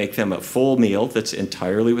happy to make them a full meal that's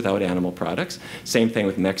entirely without animal products. Same thing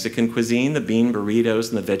with Mexican cuisine. The bean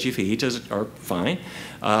burritos and the veggie fajitas are fine.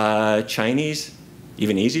 Chinese,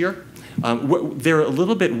 even easier. They're a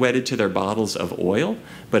little bit wedded to their bottles of oil,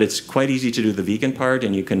 but it's quite easy to do the vegan part,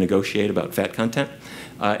 and you can negotiate about fat content.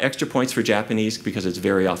 Extra points for Japanese because it's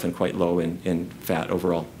very often quite low in fat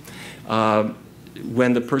overall.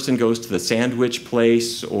 When the person goes to the sandwich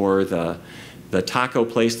place or the taco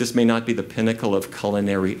place, this may not be the pinnacle of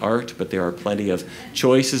culinary art, but there are plenty of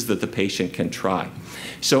choices that the patient can try.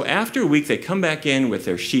 So after a week, they come back in with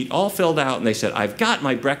their sheet all filled out, and they said, I've got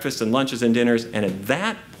my breakfasts and lunches and dinners, and at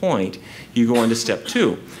that point, you go on to step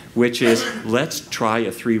 2, which is let's try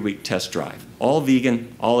a 3-week test drive. All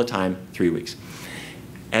vegan, all the time, 3 weeks.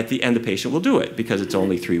 At the end, the patient will do it because it's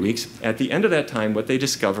only 3 weeks. At the end of that time, what they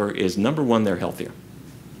discover is, number 1, they're healthier.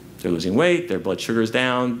 They're losing weight, their blood sugar is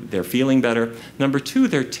down, they're feeling better. Number 2,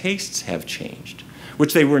 their tastes have changed,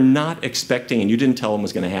 which they were not expecting and you didn't tell them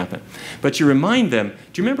was going to happen. But you remind them,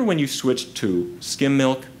 do you remember when you switched to skim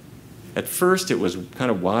milk? At first it was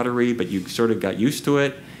kind of watery, but you sort of got used to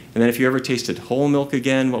it. And then if you ever tasted whole milk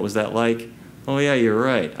again, what was that like? Oh yeah, you're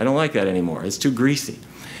right. I don't like that anymore. It's too greasy.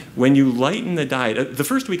 When you lighten the diet, the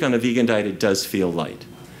first week on a vegan diet, it does feel light.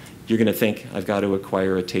 You're going to think, I've got to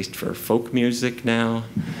acquire a taste for folk music now.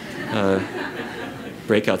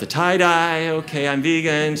 Break out the tie-dye, okay, I'm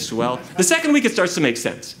vegan, swell. The second week it starts to make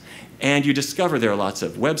sense. And you discover there are lots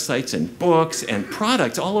of websites and books and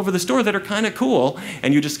products all over the store that are kind of cool.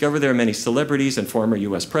 And you discover there are many celebrities and former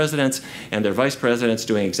US presidents and their vice presidents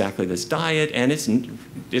doing exactly this diet. And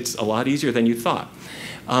it's a lot easier than you thought.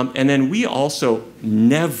 And then we also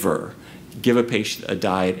never give a patient a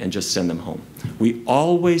diet and just send them home. We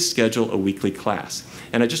always schedule a weekly class.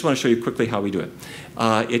 And I just want to show you quickly how we do it.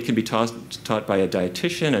 It can be taught by a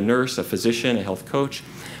dietitian, a nurse, a physician, a health coach.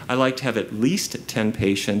 I like to have at least 10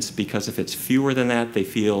 patients because if it's fewer than that, they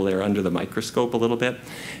feel they're under the microscope a little bit,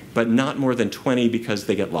 but not more than 20 because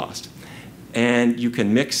they get lost. And you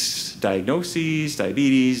can mix diagnoses,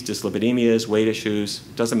 diabetes, dyslipidemias, weight issues,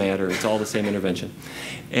 doesn't matter, it's all the same intervention.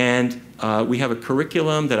 And we have a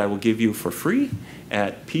curriculum that I will give you for free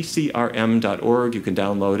at pcrm.org. You can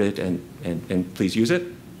download it and please use it.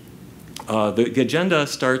 The agenda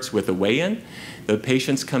starts with a weigh-in. The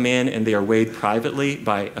patients come in and they are weighed privately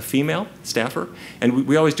by a female staffer. And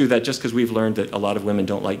we always do that just because we've learned that a lot of women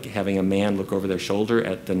don't like having a man look over their shoulder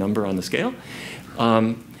at the number on the scale.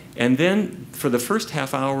 And then for the first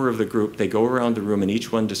half hour of the group, they go around the room and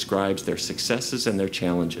each one describes their successes and their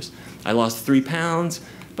challenges. I lost 3 pounds,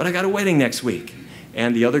 but I got a wedding next week.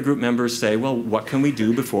 And the other group members say, well, what can we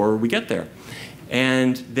do before we get there?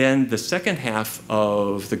 And then the second half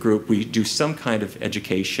of the group, we do some kind of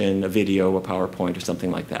education, a video, a PowerPoint, or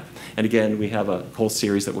something like that. And again, we have a whole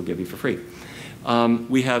series that we'll give you for free.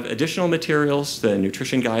 We have additional materials, the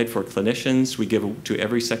nutrition guide for clinicians, we give to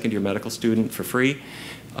every second-year medical student for free.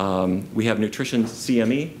 We have nutrition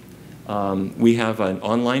CME. We have an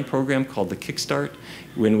online program called the Kickstart,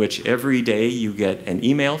 in which every day you get an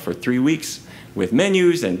email for 3 weeks with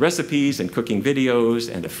menus and recipes and cooking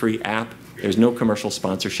videos and a free app. There's no commercial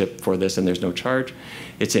sponsorship for this and there's no charge.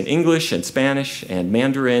 It's in English and Spanish and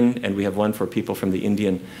Mandarin, and we have one for people from the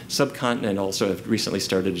Indian subcontinent, also have recently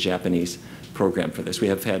started a Japanese program for this. We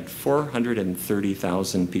have had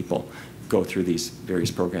 430,000 people go through these various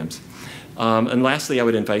programs. And lastly, I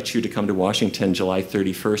would invite you to come to Washington July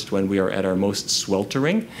 31st when we are at our most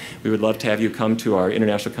sweltering. We would love to have you come to our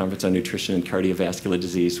International Conference on Nutrition and Cardiovascular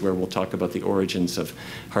Disease, where we'll talk about the origins of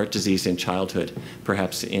heart disease in childhood,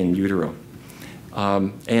 perhaps in utero.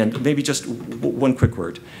 And maybe just one quick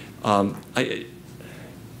word.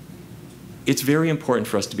 It's very important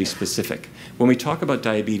for us to be specific. When we talk about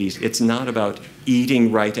diabetes, it's not about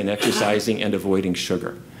eating right and exercising and avoiding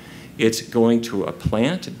sugar. It's going to a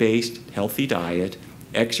plant-based, healthy diet.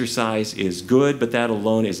 Exercise is good, but that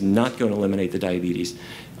alone is not going to eliminate the diabetes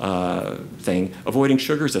thing. Avoiding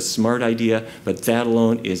sugar is a smart idea, but that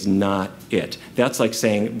alone is not it. That's like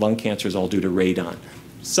saying lung cancer is all due to radon.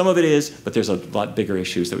 Some of it is, but there's a lot bigger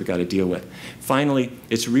issues that we've got to deal with. Finally,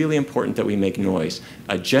 it's really important that we make noise.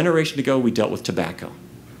 A generation ago, we dealt with tobacco.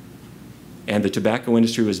 And the tobacco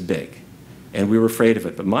industry was big. And we were afraid of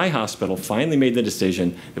it. But my hospital finally made the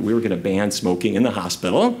decision that we were going to ban smoking in the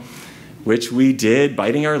hospital, which we did,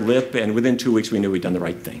 biting our lip, and within 2 weeks we knew we'd done the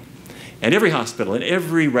right thing. And every hospital, and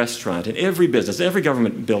every restaurant, and every business, every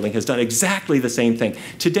government building has done exactly the same thing.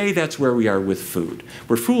 Today, that's where we are with food.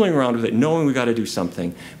 We're fooling around with it, knowing we've got to do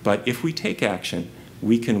something. But if we take action,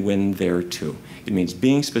 we can win there too. It means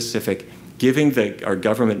being specific, giving our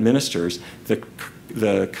government ministers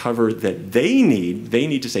the cover that they need. They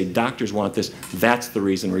need to say, doctors want this. That's the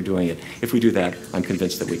reason we're doing it. If we do that, I'm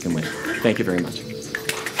convinced that we can win. Thank you very much.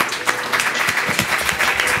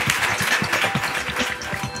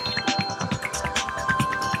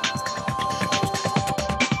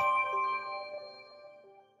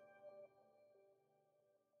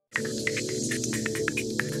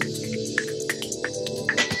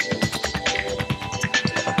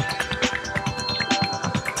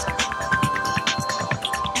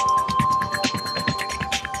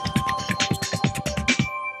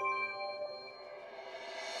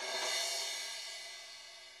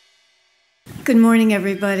 Good morning,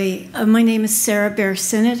 everybody. My name is Sara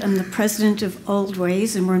Baer-Sinnott. I'm the president of Old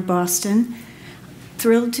Ways, and we're in Boston.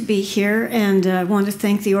 Thrilled to be here, and I want to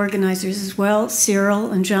thank the organizers as well,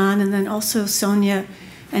 Cyril and John, and then also Sonia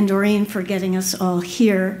and Doreen for getting us all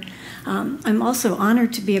here. I'm also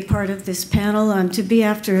honored to be a part of this panel, and to be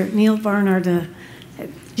after Neal Barnard.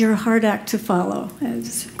 You're a hard act to follow.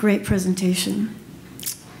 It's a great presentation.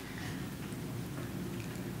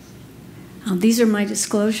 These are my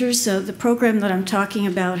disclosures. So the program that I'm talking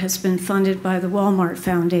about has been funded by the Walmart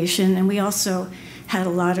Foundation, and we also had a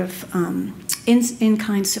lot of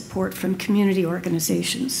in-kind support from community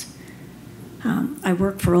organizations. I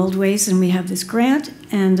work for Old Ways, and we have this grant,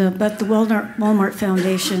 but the Walmart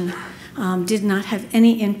Foundation did not have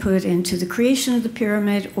any input into the creation of the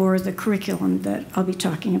pyramid or the curriculum that I'll be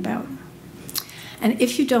talking about. And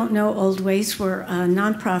if you don't know Old Ways, we're a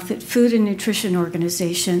nonprofit food and nutrition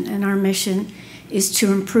organization, and our mission is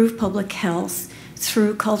to improve public health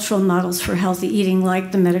through cultural models for healthy eating,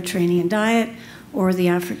 like the Mediterranean diet or the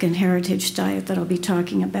African heritage diet that I'll be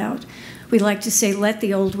talking about. We like to say, let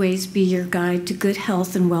the old ways be your guide to good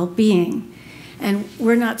health and well-being. And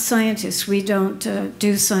we're not scientists. We don't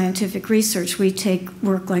do scientific research. We take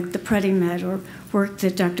work like the PrediMed or work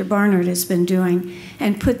that Dr. Barnard has been doing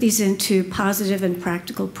and put these into positive and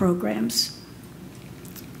practical programs.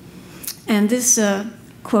 And this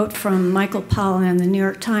quote from Michael Pollan in the New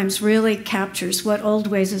York Times really captures what Old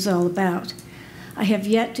Ways is all about. I have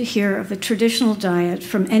yet to hear of a traditional diet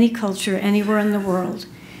from any culture anywhere in the world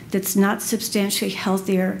that's not substantially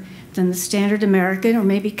healthier than the standard American or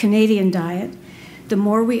maybe Canadian diet. The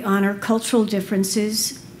more we honor cultural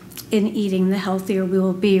differences in eating, the healthier we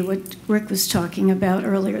will be, what Rick was talking about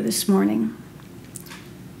earlier this morning.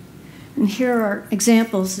 And here are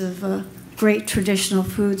examples of great traditional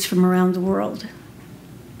foods from around the world.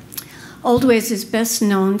 Old Ways is best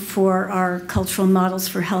known for our cultural models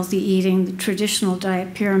for healthy eating, the traditional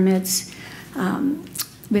diet pyramids,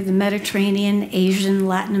 with the Mediterranean, Asian,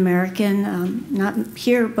 Latin American, not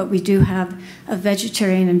here, but we do have a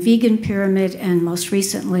vegetarian and vegan pyramid, and most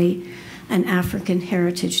recently, an African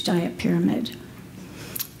heritage diet pyramid.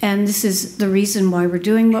 And this is the reason why we're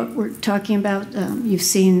doing what we're talking about. You've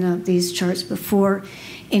seen these charts before.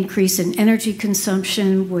 Increase in energy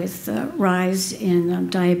consumption with rise in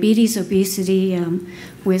diabetes, obesity,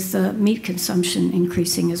 with meat consumption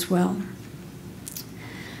increasing as well.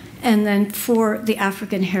 And then for the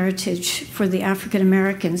African heritage, for the African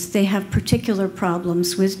Americans, they have particular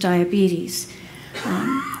problems with diabetes,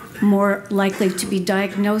 more likely to be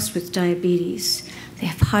diagnosed with diabetes. They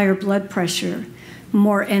have higher blood pressure,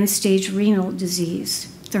 more end-stage renal disease.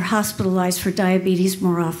 They're hospitalized for diabetes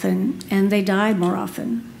more often, and they die more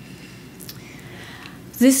often.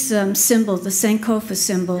 This symbol, the Sankofa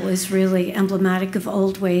symbol, is really emblematic of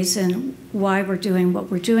Old Ways and why we're doing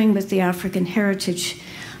what we're doing with the African heritage.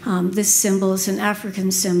 This symbol is an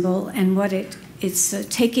African symbol, and what it's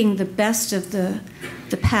taking the best of the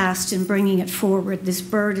past and bringing it forward. This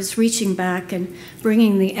bird is reaching back and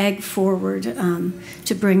bringing the egg forward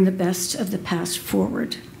to bring the best of the past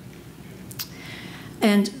forward.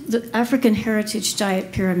 And the African heritage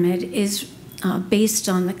diet pyramid is based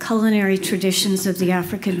on the culinary traditions of the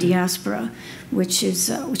African diaspora, which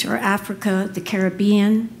are Africa, the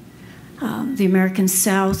Caribbean, the American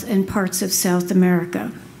South, and parts of South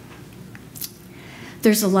America.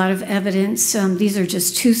 There's a lot of evidence. These are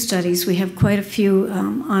just 2 studies. We have quite a few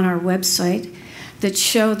on our website that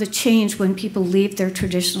show the change when people leave their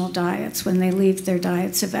traditional diets, when they leave their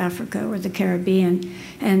diets of Africa or the Caribbean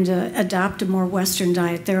and adopt a more Western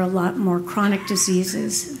diet. There are a lot more chronic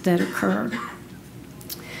diseases that occur.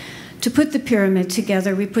 To put the pyramid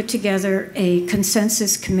together, we put together a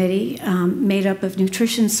consensus committee made up of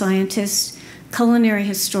nutrition scientists, culinary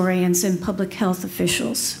historians, and public health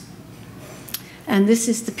officials. And this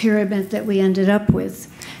is the pyramid that we ended up with.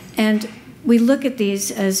 And we look at these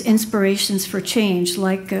as inspirations for change,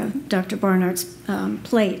 like Dr. Barnard's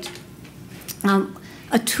plate,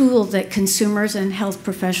 a tool that consumers and health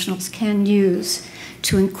professionals can use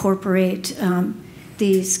to incorporate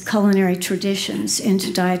these culinary traditions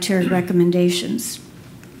into dietary recommendations.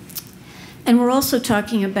 And we're also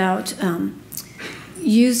talking about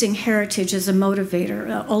using heritage as a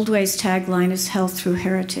motivator. Old Ways' tagline is health through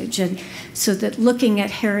heritage, and so that looking at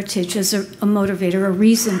heritage as a motivator, a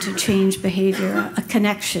reason to change behavior, a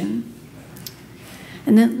connection.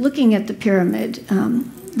 And then looking at the pyramid,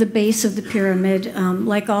 the base of the pyramid,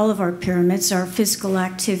 like all of our pyramids, are physical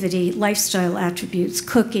activity, lifestyle attributes,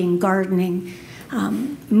 cooking, gardening,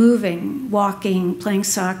 moving, walking, playing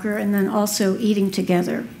soccer, and then also eating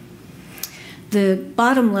together. The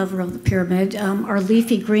bottom level of the pyramid are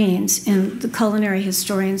leafy greens, and the culinary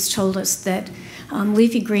historians told us that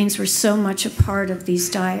leafy greens were so much a part of these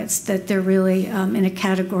diets that they're really in a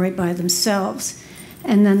category by themselves.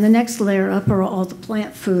 And then the next layer up are all the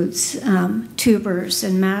plant foods, tubers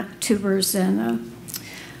and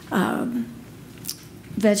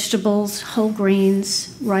vegetables, whole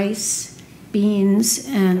grains, rice, beans,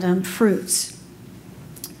 and fruits.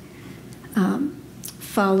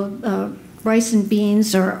 Rice and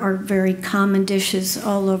beans are very common dishes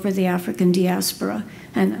all over the African diaspora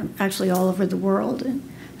and actually all over the world.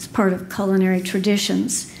 It's part of culinary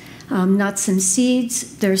traditions. Nuts and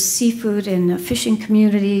seeds, there's seafood in fishing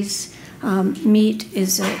communities, Meat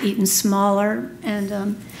is eaten smaller,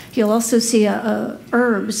 and you'll also see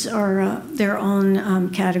herbs are their own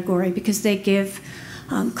category because they give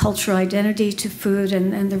cultural identity to food,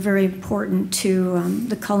 and they're very important to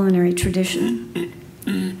the culinary tradition.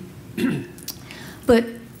 But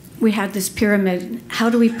we had this pyramid.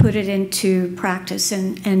 How do we put it into practice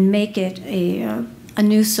and make it a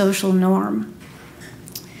new social norm?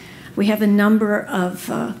 We have a number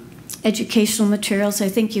of educational materials. I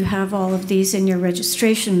think you have all of these in your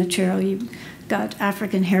registration material. You've got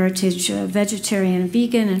African heritage, vegetarian,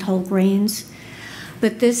 vegan, and whole grains.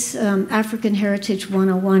 But this African Heritage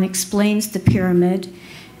 101 explains the pyramid.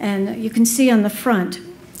 And you can see on the front,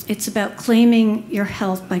 it's about claiming your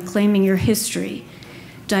health by claiming your history.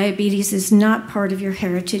 Diabetes is not part of your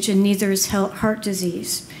heritage, and neither is heart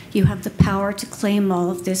disease. You have the power to claim all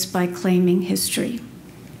of this by claiming history.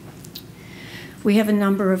 We have a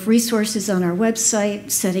number of resources on our website,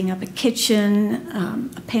 setting up a kitchen,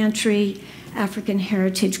 a pantry, African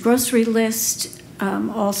Heritage grocery list,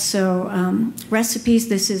 also recipes.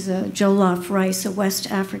 This is a jollof rice, a West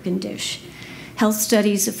African dish. Health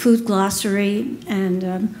studies, a food glossary,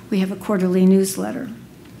 and we have a quarterly newsletter.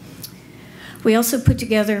 We also put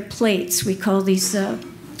together plates. We call these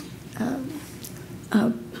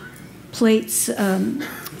plates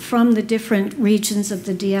from the different regions of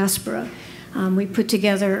the diaspora. We put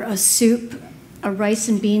together a soup, a rice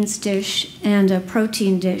and beans dish, and a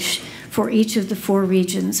protein dish for each of the 4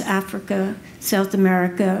 regions: Africa, South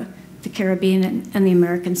America, the Caribbean, and the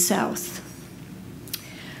American South.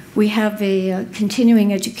 We have a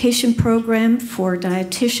continuing education program for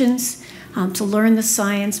dietitians to learn the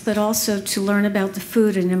science, but also to learn about the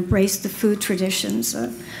food and embrace the food traditions.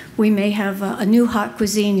 We may have a new hot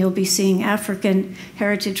cuisine. You'll be seeing African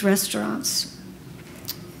heritage restaurants.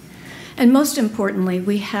 And most importantly,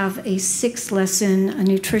 we have a 6-lesson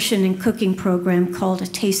nutrition and cooking program called A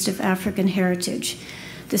Taste of African Heritage.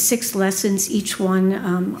 The 6 lessons, each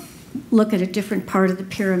one look at a different part of the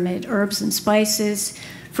pyramid: herbs and spices,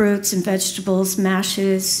 fruits and vegetables,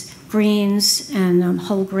 mashes, greens, and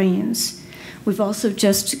whole grains. We've also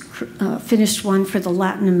just finished one for the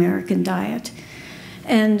Latin American diet.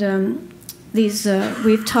 And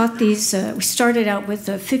we've taught these, we started out with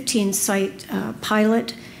a 15-site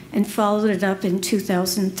pilot and followed it up in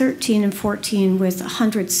 2013 and 14 with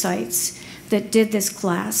 100 sites that did this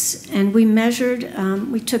class. And we measured,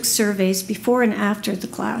 we took surveys before and after the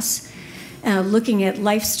class, looking at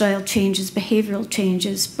lifestyle changes, behavioral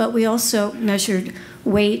changes, but we also measured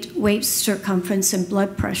weight, waist circumference, and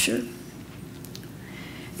blood pressure.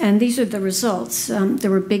 And these are the results.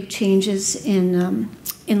 There were big changes in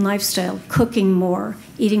lifestyle: cooking more,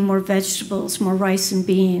 eating more vegetables, more rice and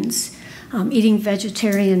beans, eating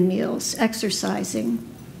vegetarian meals, exercising.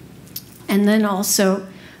 And then also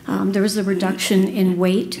there was a reduction in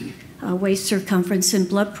weight, waist circumference, and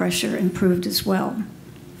blood pressure improved as well.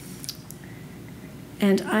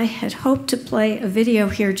 And I had hoped to play a video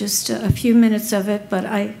here, just a few minutes of it, but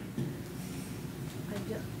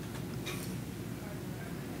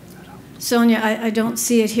Sonia, I don't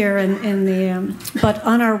see it here in the, but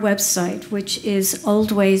on our website, which is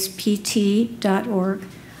oldwayspt.org,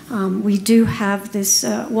 we do have this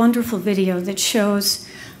wonderful video that shows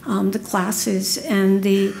the classes and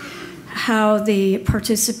how the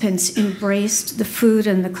participants embraced the food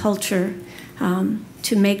and the culture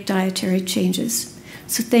to make dietary changes.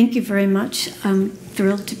 So thank you very much. I'm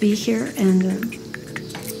thrilled to be here, and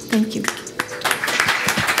thank you.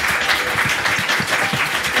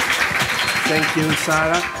 Thank you,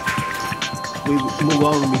 Sara. We move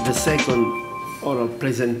on with the second oral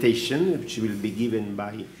presentation, which will be given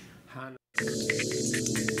by Hana.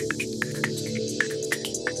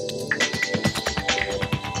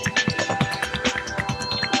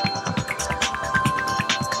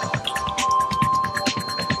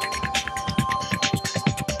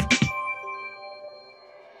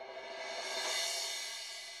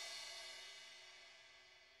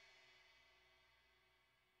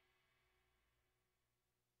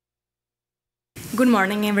 Good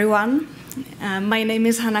morning, everyone. My name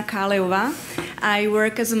is Hana Kahleová. I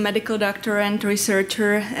work as a medical doctor and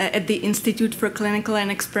researcher at the Institute for Clinical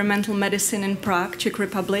and Experimental Medicine in Prague, Czech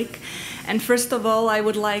Republic. And first of all, I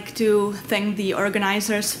would like to thank the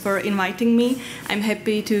organizers for inviting me. I'm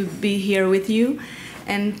happy to be here with you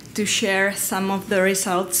and to share some of the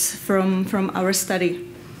results from our study.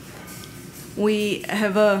 We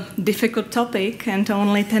have a difficult topic and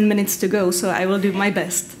only 10 minutes to go, so I will do my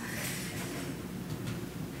best.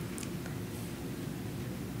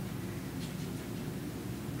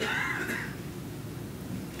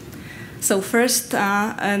 So first,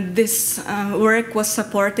 this work was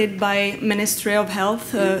supported by Ministry of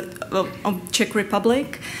Health of Czech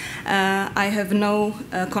Republic. I have no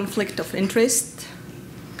conflict of interest.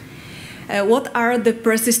 What are the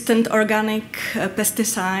persistent organic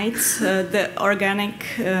pesticides, the organic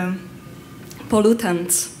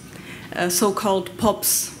pollutants, so-called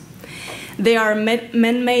POPs? They are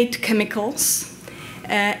man-made chemicals,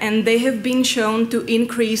 and they have been shown to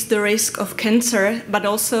increase the risk of cancer, but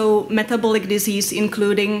also metabolic disease,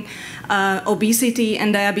 including obesity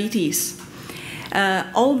and diabetes.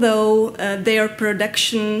 Although their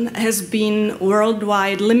production has been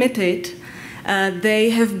worldwide limited, they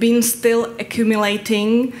have been still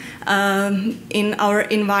accumulating in our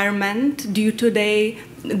environment due to their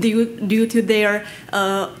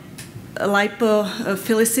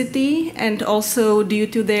lipophilicity and also due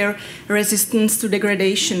to their resistance to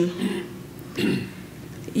degradation.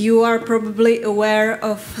 You are probably aware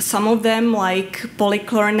of some of them, like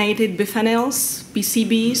polychlorinated biphenyls,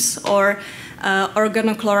 PCBs, or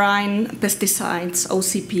organochlorine pesticides,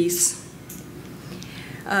 OCPs.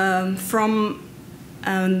 From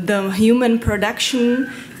the human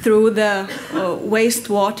production through the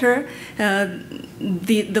wastewater,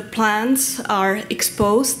 the plants are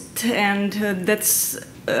exposed, and that's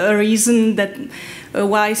a reason that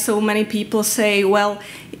why so many people say, well,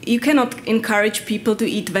 you cannot encourage people to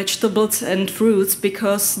eat vegetables and fruits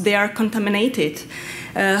because they are contaminated.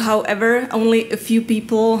 However, only a few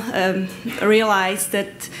people realize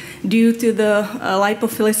that due to the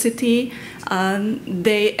lipophilicity,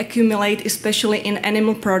 they accumulate especially in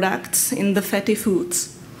animal products, in the fatty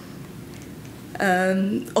foods.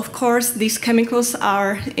 Of course, these chemicals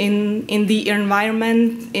are in the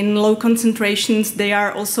environment in low concentrations. They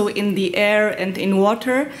are also in the air and in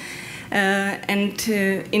water. And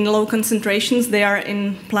in low concentrations, they are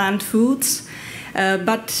in plant foods.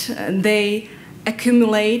 But they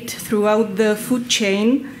accumulate throughout the food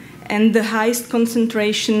chain, and the highest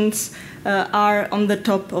concentrations are on the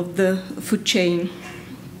top of the food chain.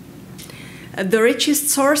 The richest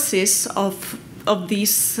sources of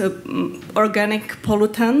these organic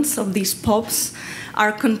pollutants, of these POPs,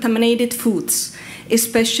 are contaminated foods,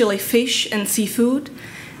 especially fish and seafood,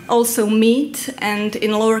 also meat, and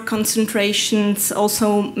in lower concentrations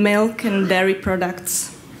also milk and dairy products.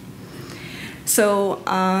 So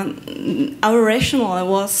our rationale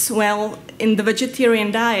was, well, in the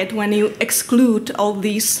vegetarian diet, when you exclude all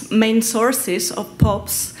these main sources of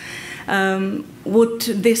POPs, would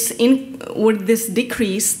this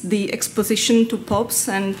decrease the exposition to POPs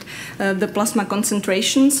and the plasma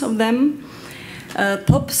concentrations of them?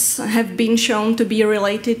 POPs have been shown to be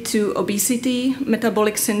related to obesity,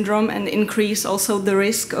 metabolic syndrome, and increase also the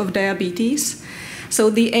risk of diabetes. So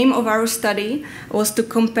the aim of our study was to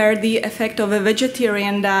compare the effect of a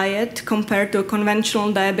vegetarian diet compared to a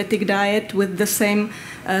conventional diabetic diet with the same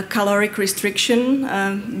caloric restriction.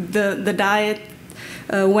 The diet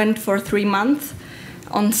went for 3 months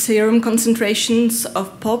on serum concentrations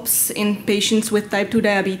of POPs in patients with type 2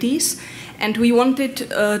 diabetes. And we wanted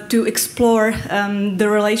to explore the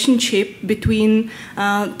relationship between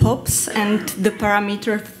POPs and the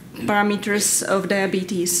parameters of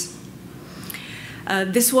diabetes.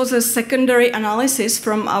 This was a secondary analysis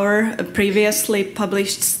from our previously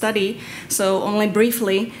published study, so only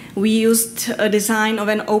briefly, we used a design of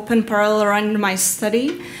an open parallel randomized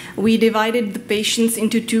study. We divided the patients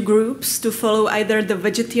into 2 groups to follow either the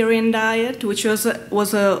vegetarian diet, which was a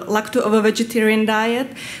lacto-ovo-vegetarian diet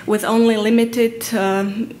with only limited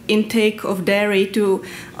intake of dairy to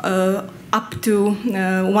up to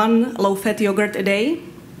 1 low-fat yogurt a day,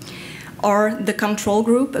 or the control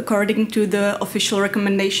group according to the official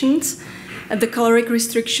recommendations. The caloric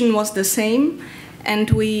restriction was the same,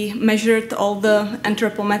 and we measured all the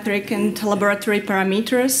anthropometric and laboratory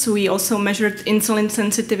parameters. We also measured insulin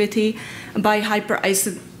sensitivity by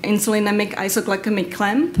hyperinsulinemic isoglycemic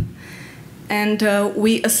clamp, and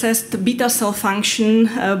we assessed beta cell function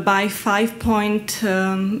by 5-point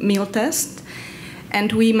meal test.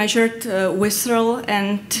 And we measured visceral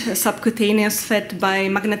and subcutaneous fat by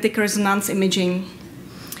magnetic resonance imaging.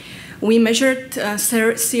 We measured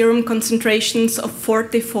serum concentrations of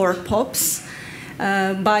 44 POPs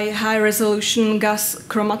by high-resolution gas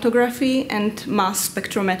chromatography and mass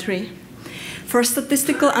spectrometry. For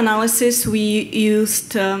statistical analysis, we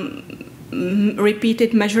used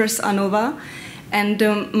repeated measures ANOVA and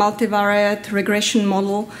a multivariate regression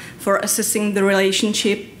model for assessing the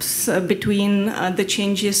relationships between the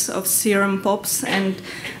changes of serum POPs and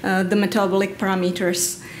the metabolic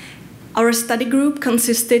parameters. Our study group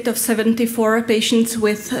consisted of 74 patients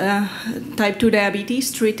with type 2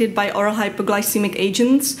 diabetes treated by oral hypoglycemic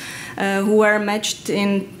agents who were matched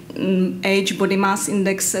in age, body mass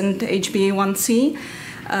index, and HbA1c.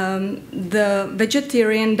 The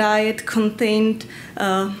vegetarian diet contained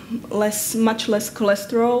much less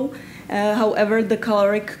cholesterol. However, the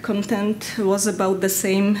caloric content was about the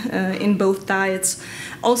same in both diets.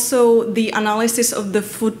 Also, the analysis of the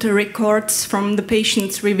food records from the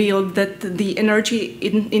patients revealed that the energy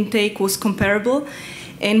intake was comparable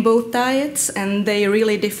in both diets, and they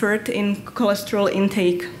really differed in cholesterol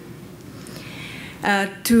intake.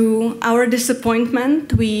 To our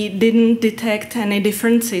disappointment, we didn't detect any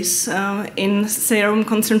differences in serum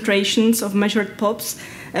concentrations of measured POPs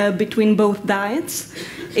between both diets,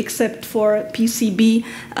 except for PCB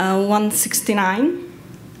 169.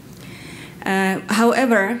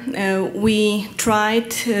 However, we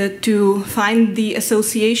tried to find the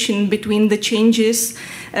association between the changes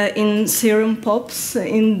in serum POPs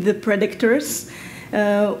in the predictors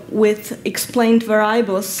with explained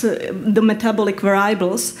variables, the metabolic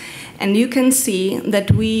variables, and you can see that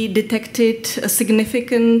we detected a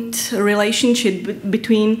significant relationship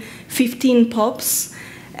between 15 POPs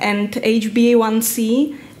and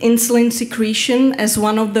HbA1c, insulin secretion as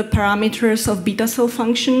one of the parameters of beta cell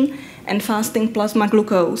function, and fasting plasma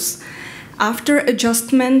glucose. After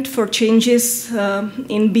adjustment for changes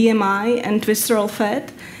in BMI and visceral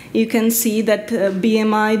fat, you can see that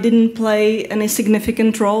BMI didn't play any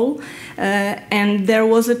significant role, and there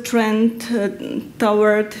was a trend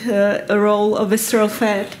toward a role of visceral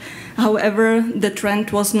fat. However, the trend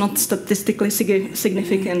was not statistically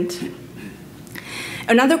significant.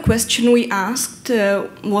 Another question we asked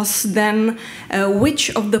was then which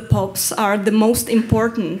of the POPs are the most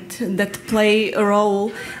important that play a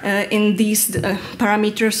role in these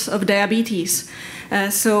parameters of diabetes.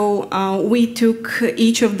 So we took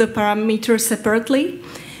each of the parameters separately,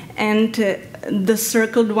 and the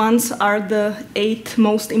circled ones are the 8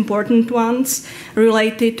 most important ones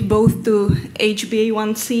related both to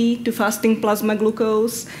HbA1c, to fasting plasma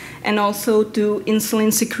glucose, and also to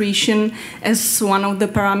insulin secretion as one of the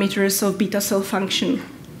parameters of beta cell function.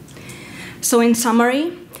 So in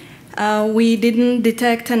summary, we didn't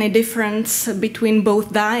detect any difference between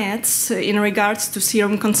both diets in regards to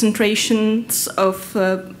serum concentrations of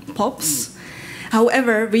POPs.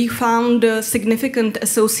 However, we found a significant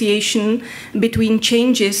association between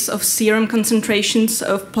changes of serum concentrations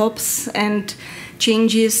of POPs and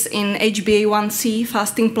changes in HbA1c,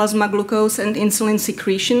 fasting plasma glucose, and insulin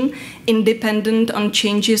secretion, independent on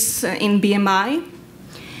changes in BMI.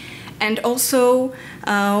 And also,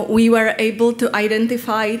 we were able to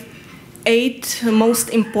identify 8 most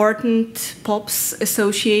important POPs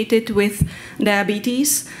associated with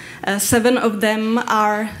diabetes. 7 of them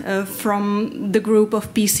are from the group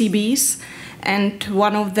of PCBs, and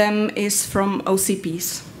 1 of them is from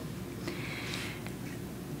OCPs.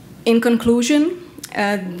 In conclusion,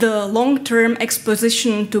 the long-term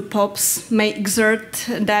exposition to POPs may exert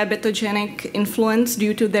diabetogenic influence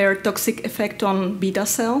due to their toxic effect on beta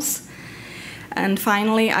cells. And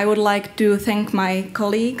finally, I would like to thank my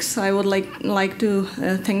colleagues. I would like to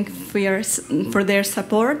thank for their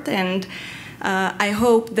support, and I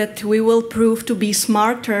hope that we will prove to be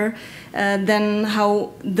smarter than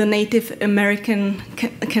how the Native American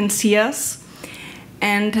can see us.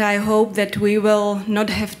 And I hope that we will not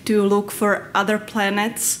have to look for other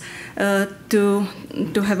planets to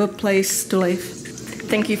have a place to live.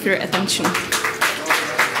 Thank you for your attention.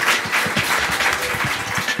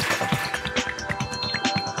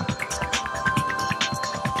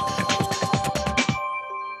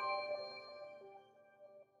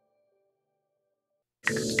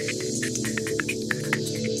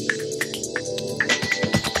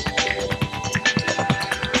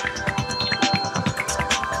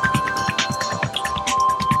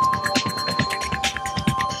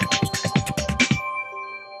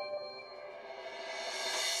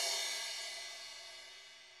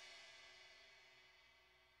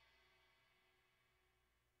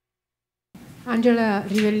 Angela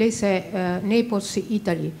Rivellese, Naples,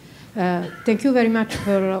 Italy. Thank you very much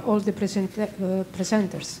for all the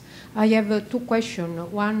presenters. I have 2 questions,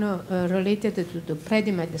 one related to the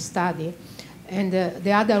PREDIMED study and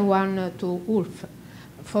the other one to Ulf.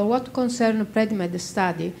 For what concerns PREDIMED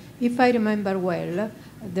study, if I remember well,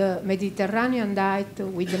 the Mediterranean diet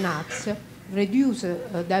with nuts reduced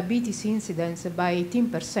diabetes incidence by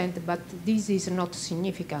 18%, but this is not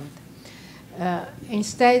significant.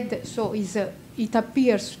 Instead, so it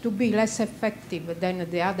appears to be less effective than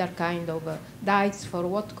the other kind of diets for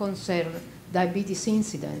what concerns diabetes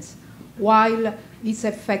incidence. while it's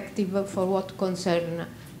effective for what concerns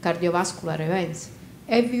cardiovascular events.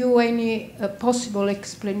 Have you any possible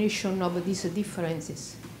explanation of these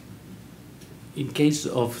differences? In case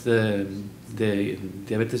of the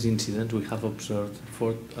diabetes incident, we have observed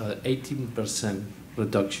for 18%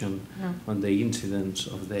 reduction on the incidence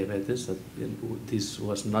of diabetes. This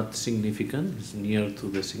was not significant. It's near to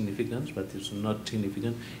the significance, but it's not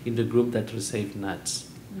significant in the group that received nuts.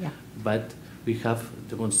 Yeah. But we have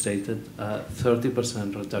demonstrated a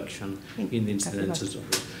 30% reduction in the incidences of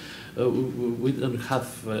it. We don't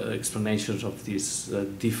have explanations of these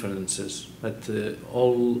differences, but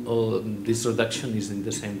all this reduction is in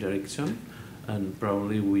the same direction, and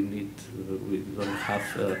probably we don't have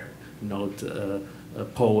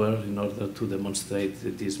power in order to demonstrate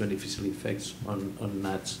these beneficial effects on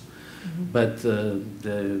nuts. Mm-hmm. But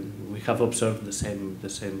we have observed the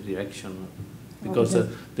same direction, because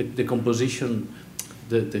the composition,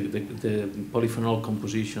 the polyphenol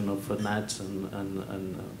composition of nuts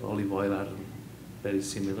and olive oil are very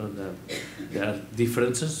similar. There are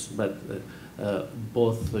differences, but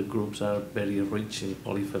both groups are very rich in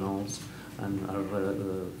polyphenols and are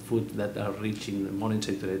food that are rich in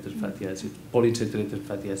monounsaturated fatty acids, polyunsaturated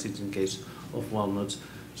fatty acids in case of walnuts.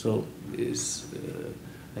 So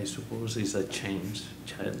I suppose it's a change.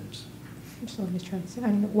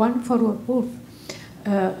 And one for Ulf.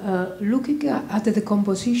 Looking at the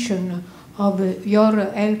composition of your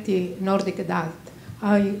healthy Nordic diet,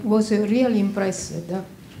 I was really impressed. The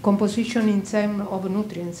composition in terms of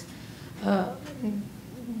nutrients,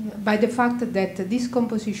 by the fact that this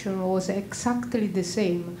composition was exactly the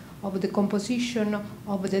same of the composition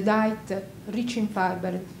of the diet rich in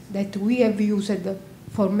fiber that we have used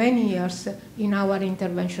for many years in our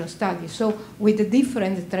intervention studies. So with the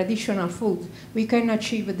different traditional foods, we can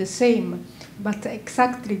achieve the same, but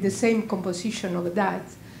exactly the same composition of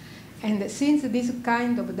diets. And since this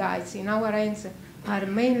kind of diets in our hands are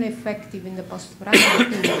mainly effective in the postprandial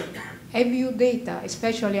period, have you data,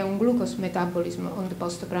 especially on glucose metabolism, on the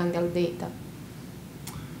postprandial data?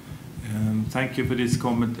 Thank you for this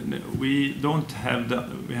comment. We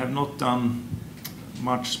have not done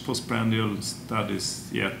much postprandial studies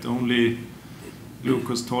yet, only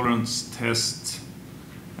glucose tolerance tests,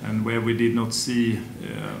 and where we did not see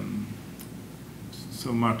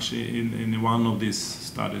so much in one of these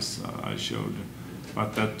studies I showed,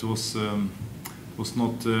 but that was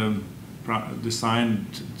not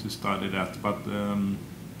designed to study that. But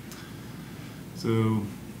so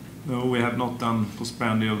no, we have not done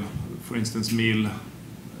postprandial, for instance, meal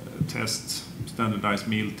tests, standardized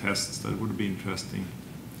meal tests. That would be interesting.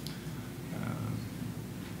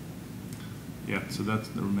 So that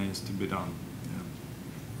remains to be done.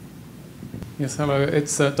 Yes, hello.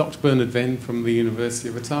 It's Dr. Bernard Venn from the University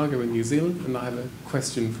of Otago in New Zealand, and I have a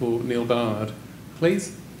question for Neal Barnard,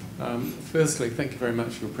 please. Firstly, thank you very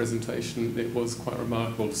much for your presentation. It was quite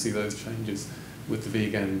remarkable to see those changes with the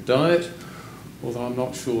vegan diet, although I'm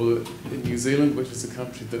not sure that in New Zealand, which is a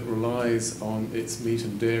country that relies on its meat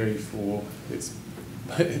and dairy for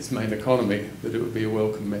its main economy, that it would be a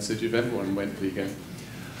welcome message if everyone went vegan.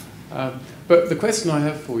 But the question I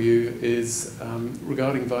have for you is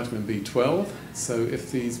regarding vitamin B12. So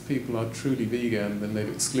if these people are truly vegan, then they've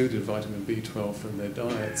excluded vitamin B12 from their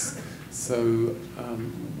diets. So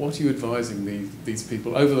what are you advising these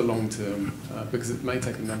people over the long term? Because it may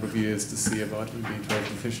take a number of years to see a vitamin B12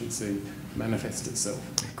 deficiency manifest itself.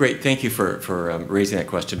 Great, thank you for raising that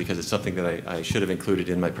question, because it's something that I should have included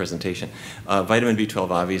in my presentation. Vitamin B12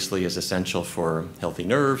 obviously is essential for healthy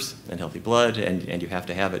nerves and healthy blood, and you have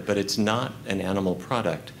to have it, but it's not an animal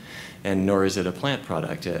product, and nor is it a plant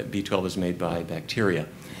product. B12 is made by bacteria.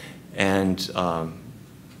 And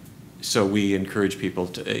so we encourage people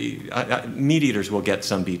to, meat eaters will get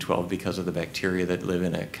some B12 because of the bacteria that live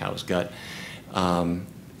in a cow's gut.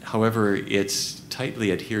 However, it's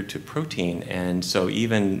tightly adhered to protein, and so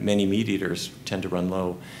even many meat eaters tend to run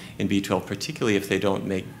low in B12, particularly if they don't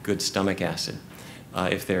make good stomach acid.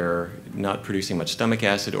 If they're not producing much stomach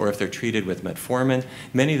acid, or if they're treated with metformin,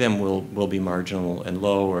 many of them will be marginal and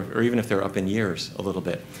low, or even if they're up in years a little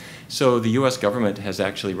bit. So the US government has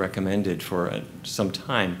actually recommended for some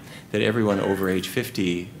time that everyone over age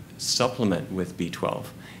 50 supplement with B12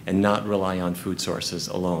 and not rely on food sources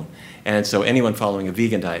alone. And so anyone following a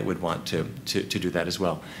vegan diet would want to do that as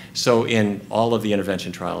well. So in all of the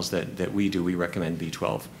intervention trials that we do, we recommend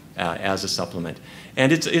B12 as a supplement.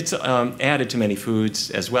 And it's added to many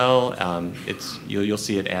foods as well. You'll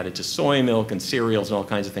see it added to soy milk and cereals and all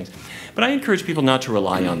kinds of things. But I encourage people not to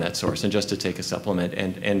rely on that source and just to take a supplement.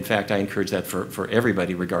 And in fact, I encourage that for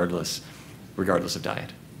everybody, regardless of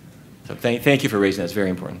diet. So thank you for raising that. It's very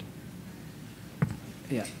important.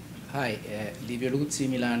 Yeah. Hi, Livio Luzzi,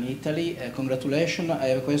 Milan, Italy. Congratulations. I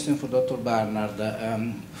have a question for Dr. Barnard.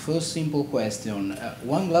 First simple question.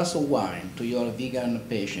 1 glass of wine to your vegan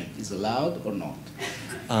patient is allowed or not?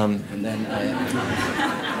 And then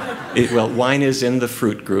well, wine is in the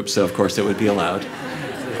fruit group, so of course it would be allowed.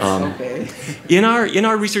 Okay. In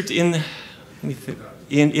our research, in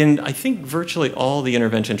I think virtually all the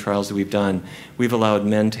intervention trials that we've done, we've allowed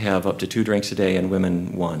men to have up to 2 drinks a day and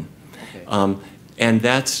women 1. Okay. And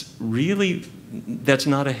that's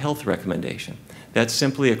not a health recommendation. That's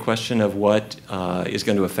simply a question of what is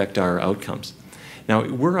going to affect our outcomes. Now,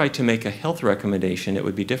 were I to make a health recommendation, it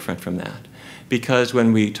would be different from that. Because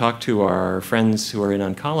when we talk to our friends who are in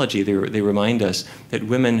oncology, they remind us that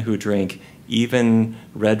women who drink even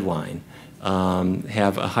red wine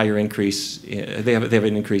have a higher increase, they have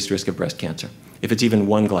an increased risk of breast cancer, if it's even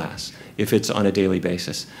 1 glass, if it's on a daily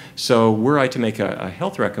basis. So were I to make a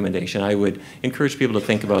health recommendation, I would encourage people to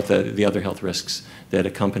think about the other health risks that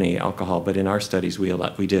accompany alcohol, but in our studies we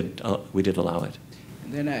did allow it.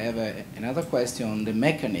 And then I have another question on the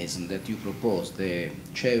mechanism that you proposed, the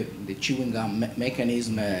chewing gum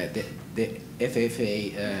mechanism, the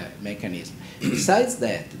FFA mechanism. Besides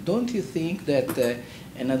that, don't you think that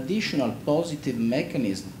an additional positive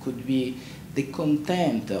mechanism could be the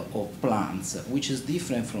content of plants, which is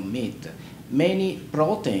different from meat? Many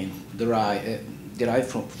proteins derived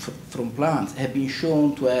from plants have been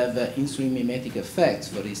shown to have insulin mimetic effects.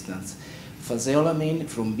 For instance, phaseolamine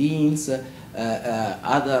from beans,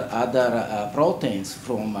 other proteins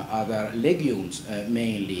from other legumes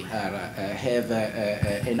mainly have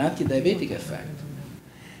an anti-diabetic effect.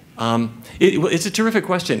 It's a terrific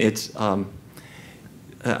question.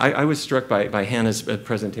 I was struck by Hannah's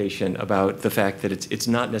presentation about the fact that it's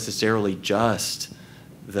not necessarily just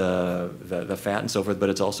the fat and so forth, but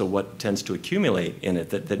it's also what tends to accumulate in it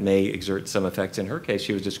that may exert some effects. In her case,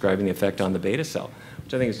 she was describing the effect on the beta cell,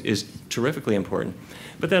 which I think is terrifically important.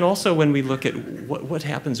 But then also when we look at what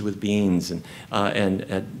happens with beans,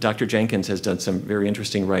 and Dr. Jenkins has done some very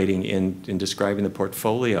interesting writing in describing the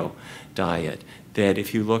portfolio diet, that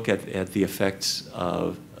if you look at the effects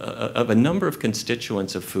of a number of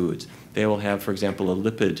constituents of foods, they will have, for example, a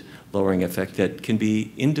lipid-lowering effect that can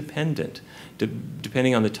be independent,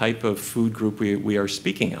 depending on the type of food group we are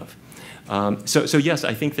speaking of. So yes,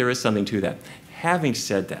 I think there is something to that. Having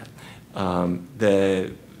said that,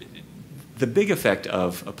 the big effect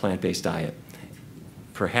of a plant-based diet,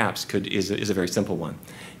 perhaps, is a very simple one,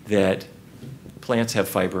 that plants have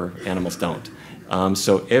fiber, animals don't.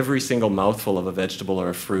 So every single mouthful of a vegetable or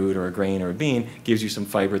a fruit or a grain or a bean gives you some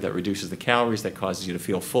fiber that reduces the calories, that causes you to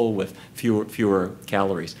feel full with fewer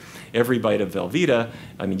calories. Every bite of Velveeta,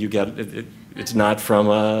 I mean, you get it's not from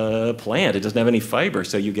a plant. It doesn't have any fiber,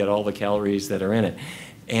 so you get all the calories that are in it.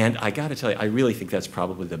 And I got to tell you, I really think that's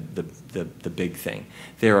probably the big thing.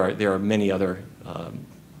 There are many other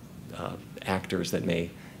actors that may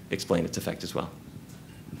explain its effect as well.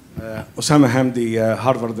 Osama Hamdi,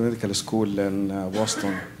 Harvard Medical School in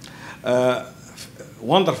Boston.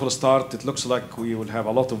 Wonderful start. It looks like we will have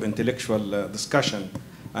a lot of intellectual discussion.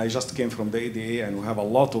 I just came from the ADA and we have a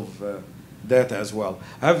lot of data as well.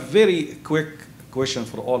 I have a very quick question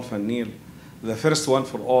for Ulf and Neal. The first one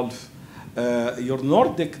for Ulf. Your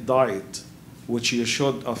Nordic diet, which you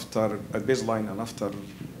showed after a baseline and after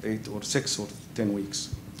 8 or 6 or 10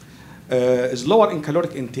 weeks, is lower in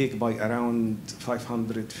caloric intake by around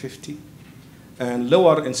 550 and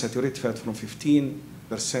lower in saturated fat from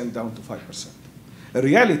 15% down to 5%. In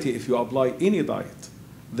reality, if you apply any diet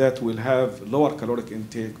that will have lower caloric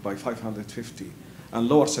intake by 550 and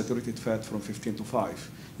lower saturated fat from 15 to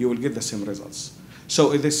 5, you will get the same results.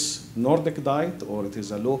 So is this Nordic diet or it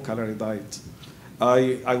is a low-calorie diet?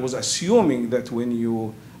 I was assuming that when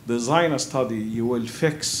you design a study, you will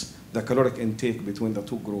fix the caloric intake between the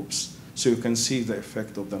 2 groups so you can see the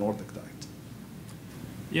effect of the Nordic diet.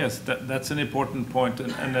 Yes, that's an important point.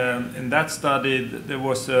 And in that study, there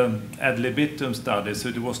was an ad libitum study, so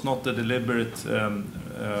it was not a deliberate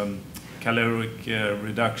caloric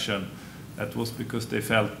reduction. That was because they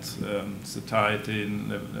felt satiety,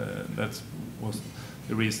 and that was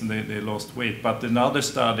the reason they lost weight. But another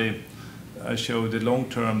study I showed, the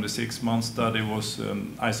long-term, the 6-month study was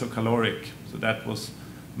isocaloric, so that was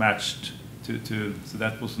matched so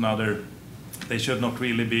that was another. They should not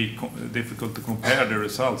really be difficult to compare the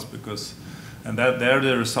results because, and that there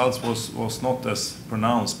the results was not as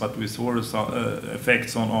pronounced, but we saw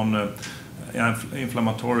effects on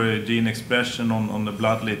inflammatory gene expression on the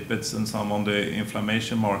blood lipids and some on the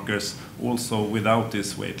inflammation markers also without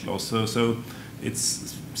this weight loss. So it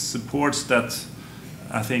supports that.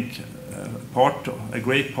 I think a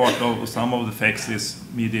great part of some of the effects is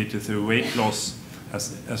mediated through weight loss.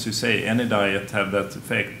 As you say, any diet have that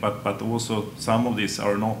effect, but also some of these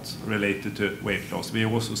are not related to weight loss. We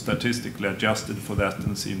also statistically adjusted for that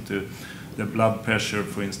and seem to, the blood pressure,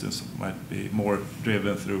 for instance, might be more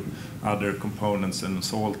driven through other components and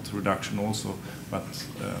salt reduction also, but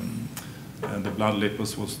and the blood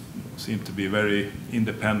lipase seem to be very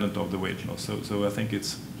independent of the weight loss. So I think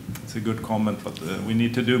it's a good comment, but we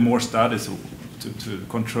need to do more studies to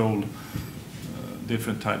control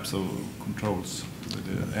different types of controls with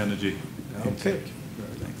the energy intake.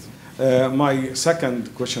 Thanks. My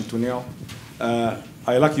second question to Neal.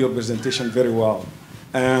 I like your presentation very well.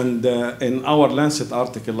 And in our Lancet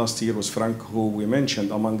article last year was Frank, who we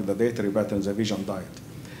mentioned among the dietary patterns, a vegan diet.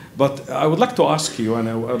 But I would like to ask you, and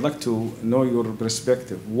I would like to know your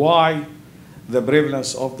perspective, why the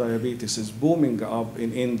prevalence of diabetes is booming up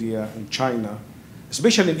in India and China,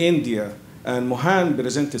 especially in India. And Mohan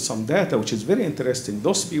presented some data, which is very interesting.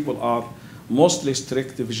 Those people are mostly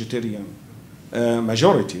strict vegetarian,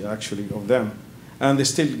 majority actually of them, and they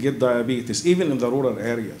still get diabetes, even in the rural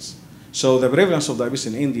areas. So the prevalence of diabetes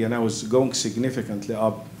in India now is going significantly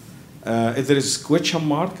up. If there is a question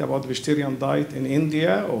mark about vegetarian diet in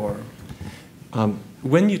India, or?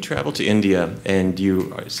 When you travel to India and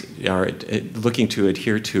you are looking to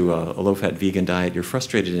adhere to a low-fat vegan diet, you're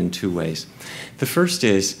frustrated in two ways. The first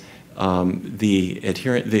is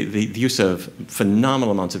the use of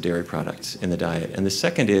phenomenal amounts of dairy products in the diet, and the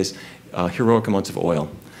second is heroic amounts of oil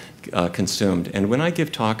consumed. And when I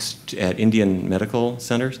give talks at Indian medical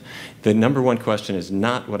centers, the number one question is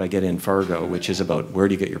not what I get in Fargo, which is about where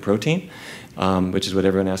do you get your protein, which is what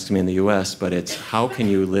everyone asks me in the US, but it's how can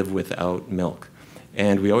you live without milk?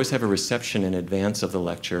 And we always have a reception in advance of the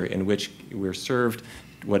lecture in which we're served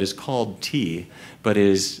what is called tea, but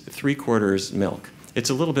is 3/4 milk. It's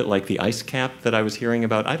a little bit like the ice cap that I was hearing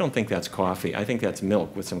about. I don't think that's coffee. I think that's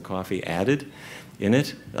milk with some coffee added in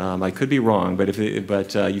it. I could be wrong, but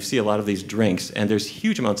you see a lot of these drinks, and there's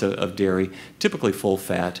huge amounts of dairy, typically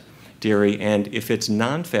full-fat dairy. And if it's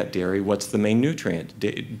non-fat dairy, what's the main nutrient?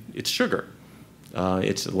 It's sugar.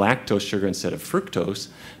 It's lactose sugar instead of fructose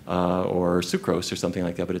or sucrose or something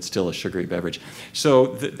like that, but it's still a sugary beverage.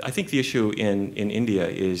 So I think the issue in India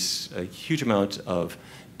is a huge amount of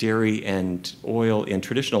dairy and oil in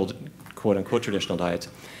traditional, quote-unquote, traditional diets.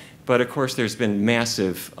 But of course, there's been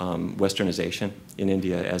massive westernization in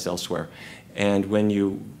India as elsewhere. And when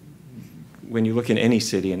you look in any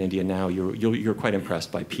city in India now, you're quite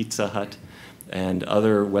impressed by Pizza Hut and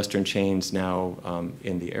other Western chains now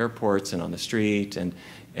in the airports and on the street, and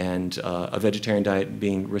a vegetarian diet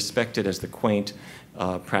being respected as the quaint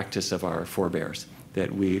practice of our forebears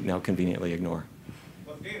that we now conveniently ignore.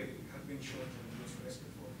 But dairy has been shown to reduce risk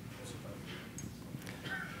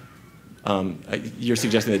for You're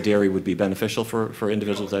suggesting that dairy would be beneficial for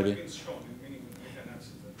individuals' diabetes?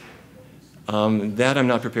 That I'm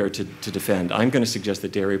not prepared to defend. I'm going to suggest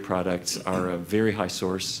that dairy products are a very high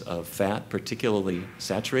source of fat, particularly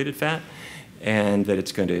saturated fat, and that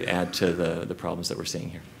it's going to add to the problems that we're seeing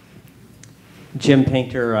here. Jim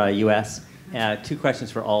Painter, U.S. Two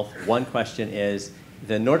questions for Ulf. One question is,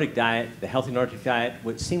 the Nordic diet, the healthy Nordic diet,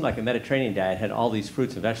 which seemed like a Mediterranean diet, had all these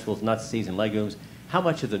fruits and vegetables, nuts, seeds, and legumes. How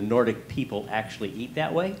much of the Nordic people actually eat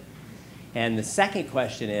that way? And the second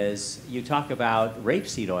question is, you talk about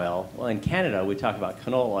rapeseed oil. Well, in Canada, we talk about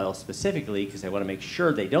canola oil specifically because they want to make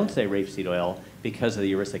sure they don't say rapeseed oil because of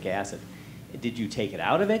the erucic acid. Did you take it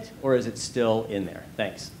out of it, or is it still in there?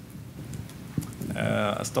 Thanks.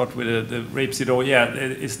 I'll start with the rapeseed oil. Yeah,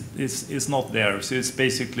 it's not there. So it's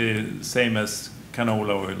basically the same as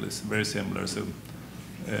canola oil. It's very similar. So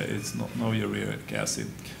it's no uric acid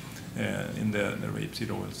in the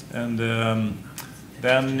rapeseed oils. And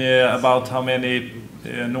then about how many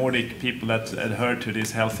Nordic people that adhere to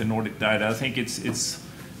this healthy Nordic diet, I think it's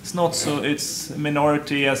not so. It's a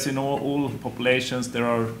minority, as in all populations. There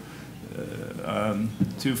are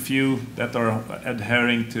too few that are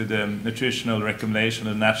adhering to the nutritional recommendation,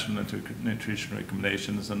 the national nutrition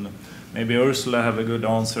recommendations, and maybe Ursula have a good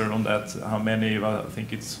answer on that. How many? Well, I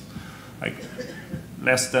think it's like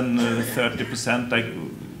less than 30%. I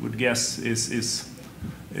would guess is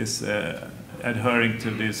adhering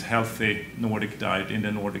to this healthy Nordic diet in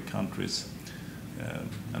the Nordic countries,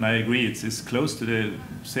 and I agree it's close to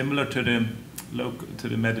similar to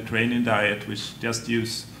the Mediterranean diet, which just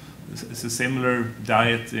use it's a similar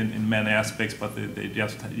diet in many aspects, but they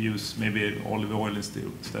just use maybe olive oil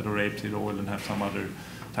instead of rapeseed oil and have some other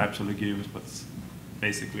types of legumes, but it's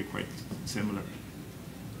basically quite similar.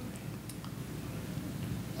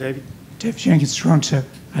 David? David Jenkins, Toronto.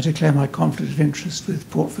 I declare my conflict of interest with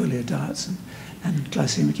portfolio diets and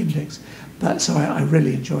glycemic index. But so I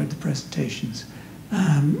really enjoyed the presentations.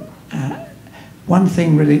 One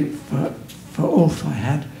thing really for Ulf I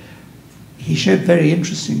had, he showed very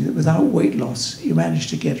interesting that without weight loss, you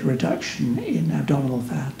managed to get a reduction in abdominal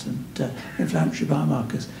fat and inflammatory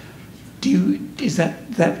biomarkers. Is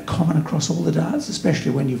that common across all the diets,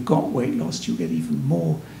 especially when you've got weight loss? Do you get even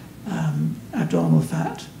more abdominal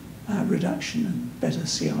fat reduction and better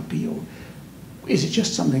CRP, or is it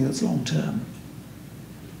just something that's long term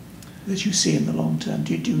that you see in the long term?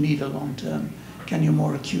 Do you need a long term? Can your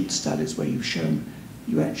more acute studies where you've shown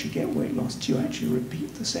you actually get weight loss, do you actually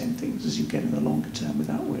repeat the same things as you get in the longer term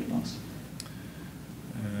without weight loss?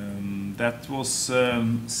 That was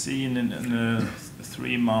seen in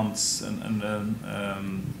 3 months, and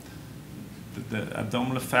the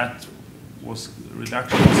abdominal fat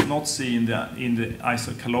reduction was not seen in the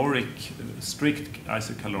isocaloric, strict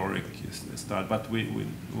isocaloric study, but it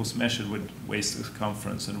was measured with waist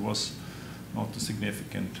circumference, and it was not a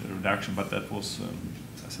significant reduction, but that was,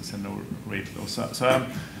 as I said, no weight loss. So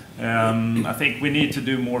I think we need to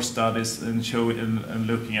do more studies and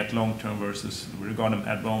looking at long-term versus regarding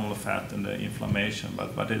abdominal fat and the inflammation.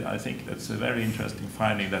 But I think that's a very interesting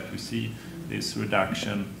finding that we see this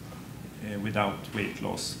reduction without weight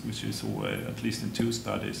loss, which is at least in 2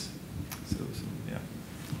 studies. So yeah.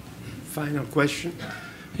 Final question.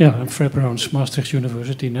 Yeah, I'm Fred Browns, Maastricht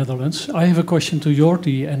University, Netherlands. I have a question to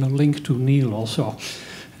Jordi and a link to Neal also.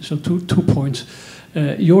 So two points.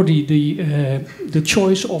 Jordi, the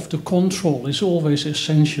choice of the control is always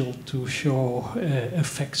essential to show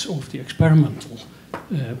effects of the experimental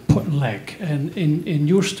leg. And in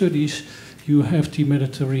your studies, you have the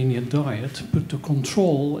Mediterranean diet, but the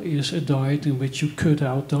control is a diet in which you cut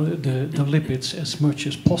out the lipids as much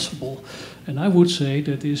as possible. And I would say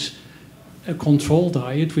that is a control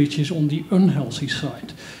diet which is on the unhealthy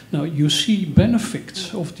side. Now, you see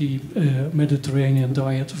benefits of the Mediterranean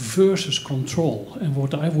diet versus control. And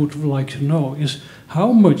what I would like to know is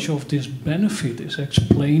how much of this benefit is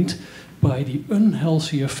explained by the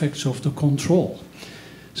unhealthy effects of the control.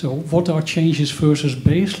 So what are changes versus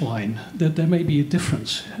baseline? That there may be a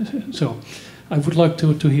difference. So I would like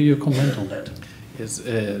to hear your comment on that. Yes,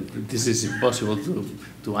 this is impossible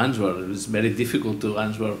to answer. It's very difficult to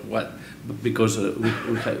answer because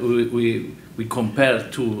we compare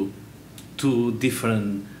two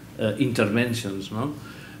different interventions. No,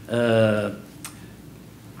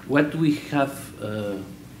 what we have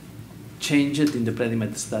changed in the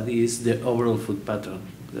Predimed study is the overall food pattern.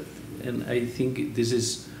 And I think this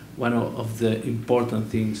is one of the important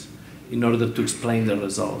things in order to explain the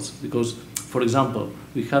results. Because, for example,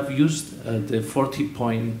 we have used the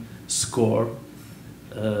 40-point score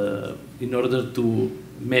in order to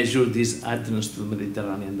measure this adherence to the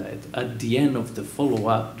Mediterranean diet. At the end of the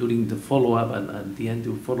follow-up, during the follow-up and at the end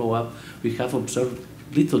of the follow-up, we have observed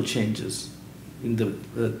little changes in the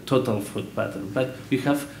total food pattern. But we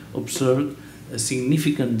have observed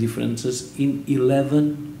significant differences in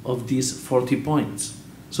 11 of these 40 points.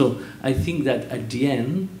 So I think that at the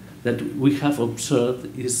end, that we have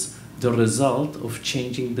observed is the result of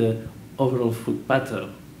changing the overall food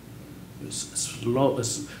pattern.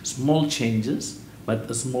 Small changes,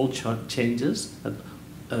 but small changes that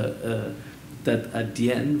at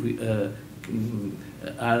the end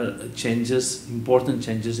are changes, important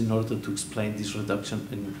changes in order to explain this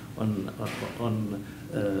reduction on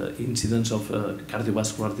incidence of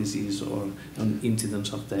cardiovascular disease or on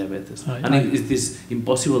incidence of diabetes. And it is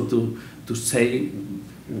impossible to say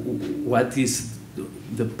what is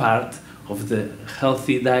the part of the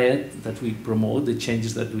healthy diet that we promote, the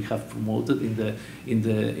changes that we have promoted in the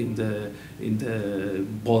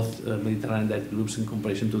both Mediterranean diet groups in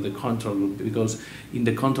comparison to the control group, because in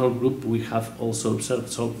the control group we have also observed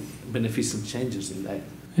some beneficial changes in diet.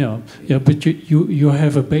 Yeah, but you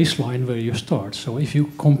have a baseline where you start. So if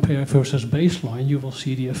you compare versus baseline, you will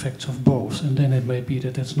see the effects of both, and then it may be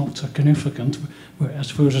that it's not significant,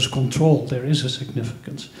 whereas versus control there is a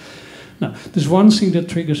significance. Now, there's one thing that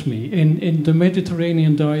triggers me. In the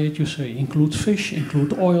Mediterranean diet, you say include fish,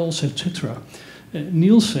 include oils, etc.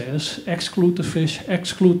 Neal says exclude the fish,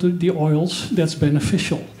 exclude the oils, that's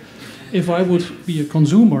beneficial. If I would be a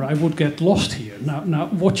consumer, I would get lost here. Now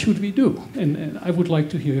what should we do? And I would like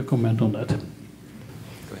to hear your comment on that. Go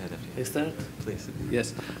ahead. I start? Please.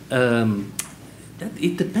 Yes.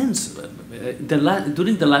 It depends.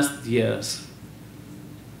 During the last years,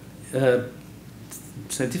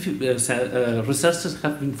 scientific researchers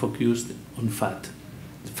have been focused on fat.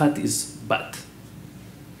 Fat is bad.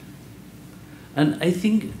 And I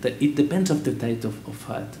think that it depends on the type of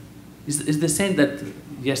fat. It's the same that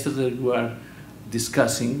yesterday we were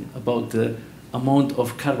discussing about the amount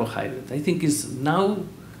of carbohydrate. I think now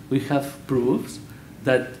we have proofs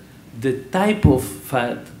that the type of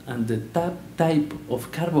fat and the type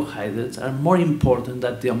of carbohydrates are more important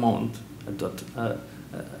than the amount at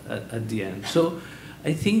the end. So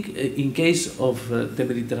I think in case of the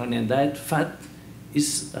Mediterranean diet, fat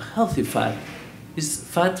is a healthy fat. It's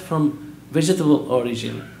fat from vegetable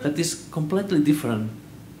origin that is completely different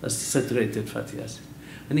as saturated fatty acid.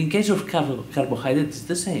 And in case of carbohydrate, it's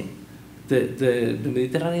the same. The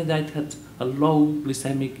Mediterranean diet had a low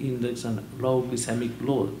glycemic index and low glycemic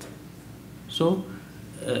load. So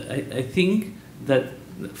I think that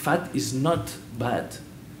fat is not bad.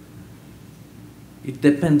 It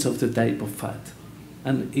depends on the type of fat.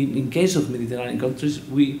 And in case of Mediterranean countries,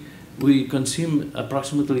 we consume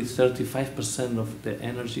approximately 35% of the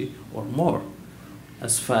energy or more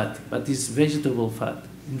as fat, but it's vegetable fat,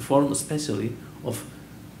 in form especially of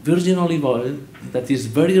virgin olive oil that is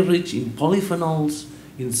very rich in polyphenols,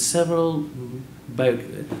 in several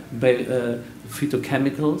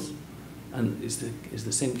phytochemicals, and it's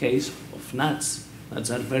the same case of nuts. Nuts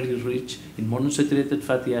are very rich in monounsaturated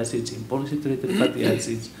fatty acids, in polyunsaturated fatty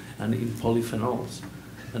acids, and in polyphenols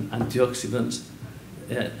and antioxidants.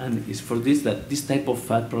 And it's for this that this type of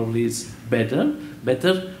fat probably is better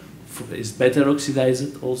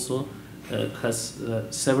oxidized also, has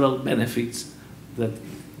several benefits that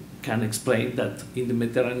can explain that in the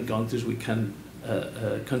Mediterranean countries we can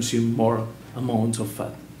consume more amounts of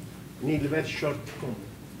fat. Need a very short comment,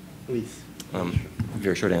 please.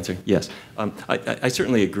 Very short answer, yes. I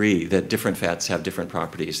certainly agree that different fats have different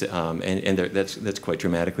properties, and that's quite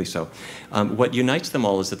dramatically so. What unites them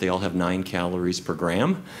all is that they all have 9 calories per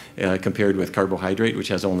gram, compared with carbohydrate, which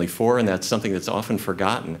has only 4, and that's something that's often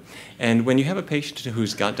forgotten. And when you have a patient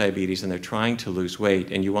who's got diabetes and they're trying to lose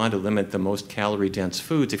weight, and you want to limit the most calorie-dense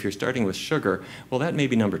foods, if you're starting with sugar, well, that may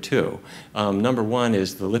be number 2. Number 1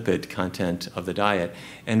 is the lipid content of the diet,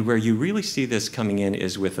 and where you really see this coming in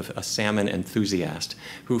is with a salmon enthusiast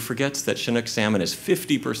who forgets that Chinook salmon is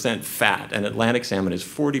 50% fat and Atlantic salmon is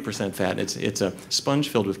 40% fat. It's a sponge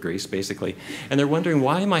filled with grease, basically. And they're wondering,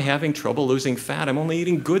 why am I having trouble losing fat? I'm only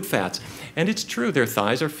eating good fats. And it's true, their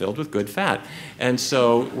thighs are filled with good fat. And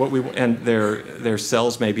so their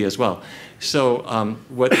cells maybe as well. So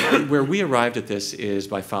where we arrived at this is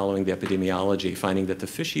by following the epidemiology, finding that the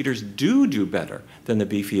fish eaters do better than the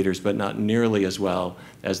beef eaters, but not nearly as well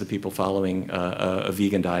as the people following a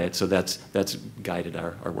vegan diet. So that's guided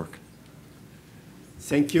our work.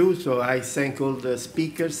 Thank you. So I thank all the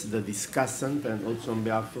speakers, the discussant, and also on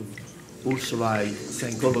behalf of Ursula, I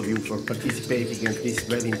thank all of you for participating in this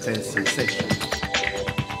very intensive session.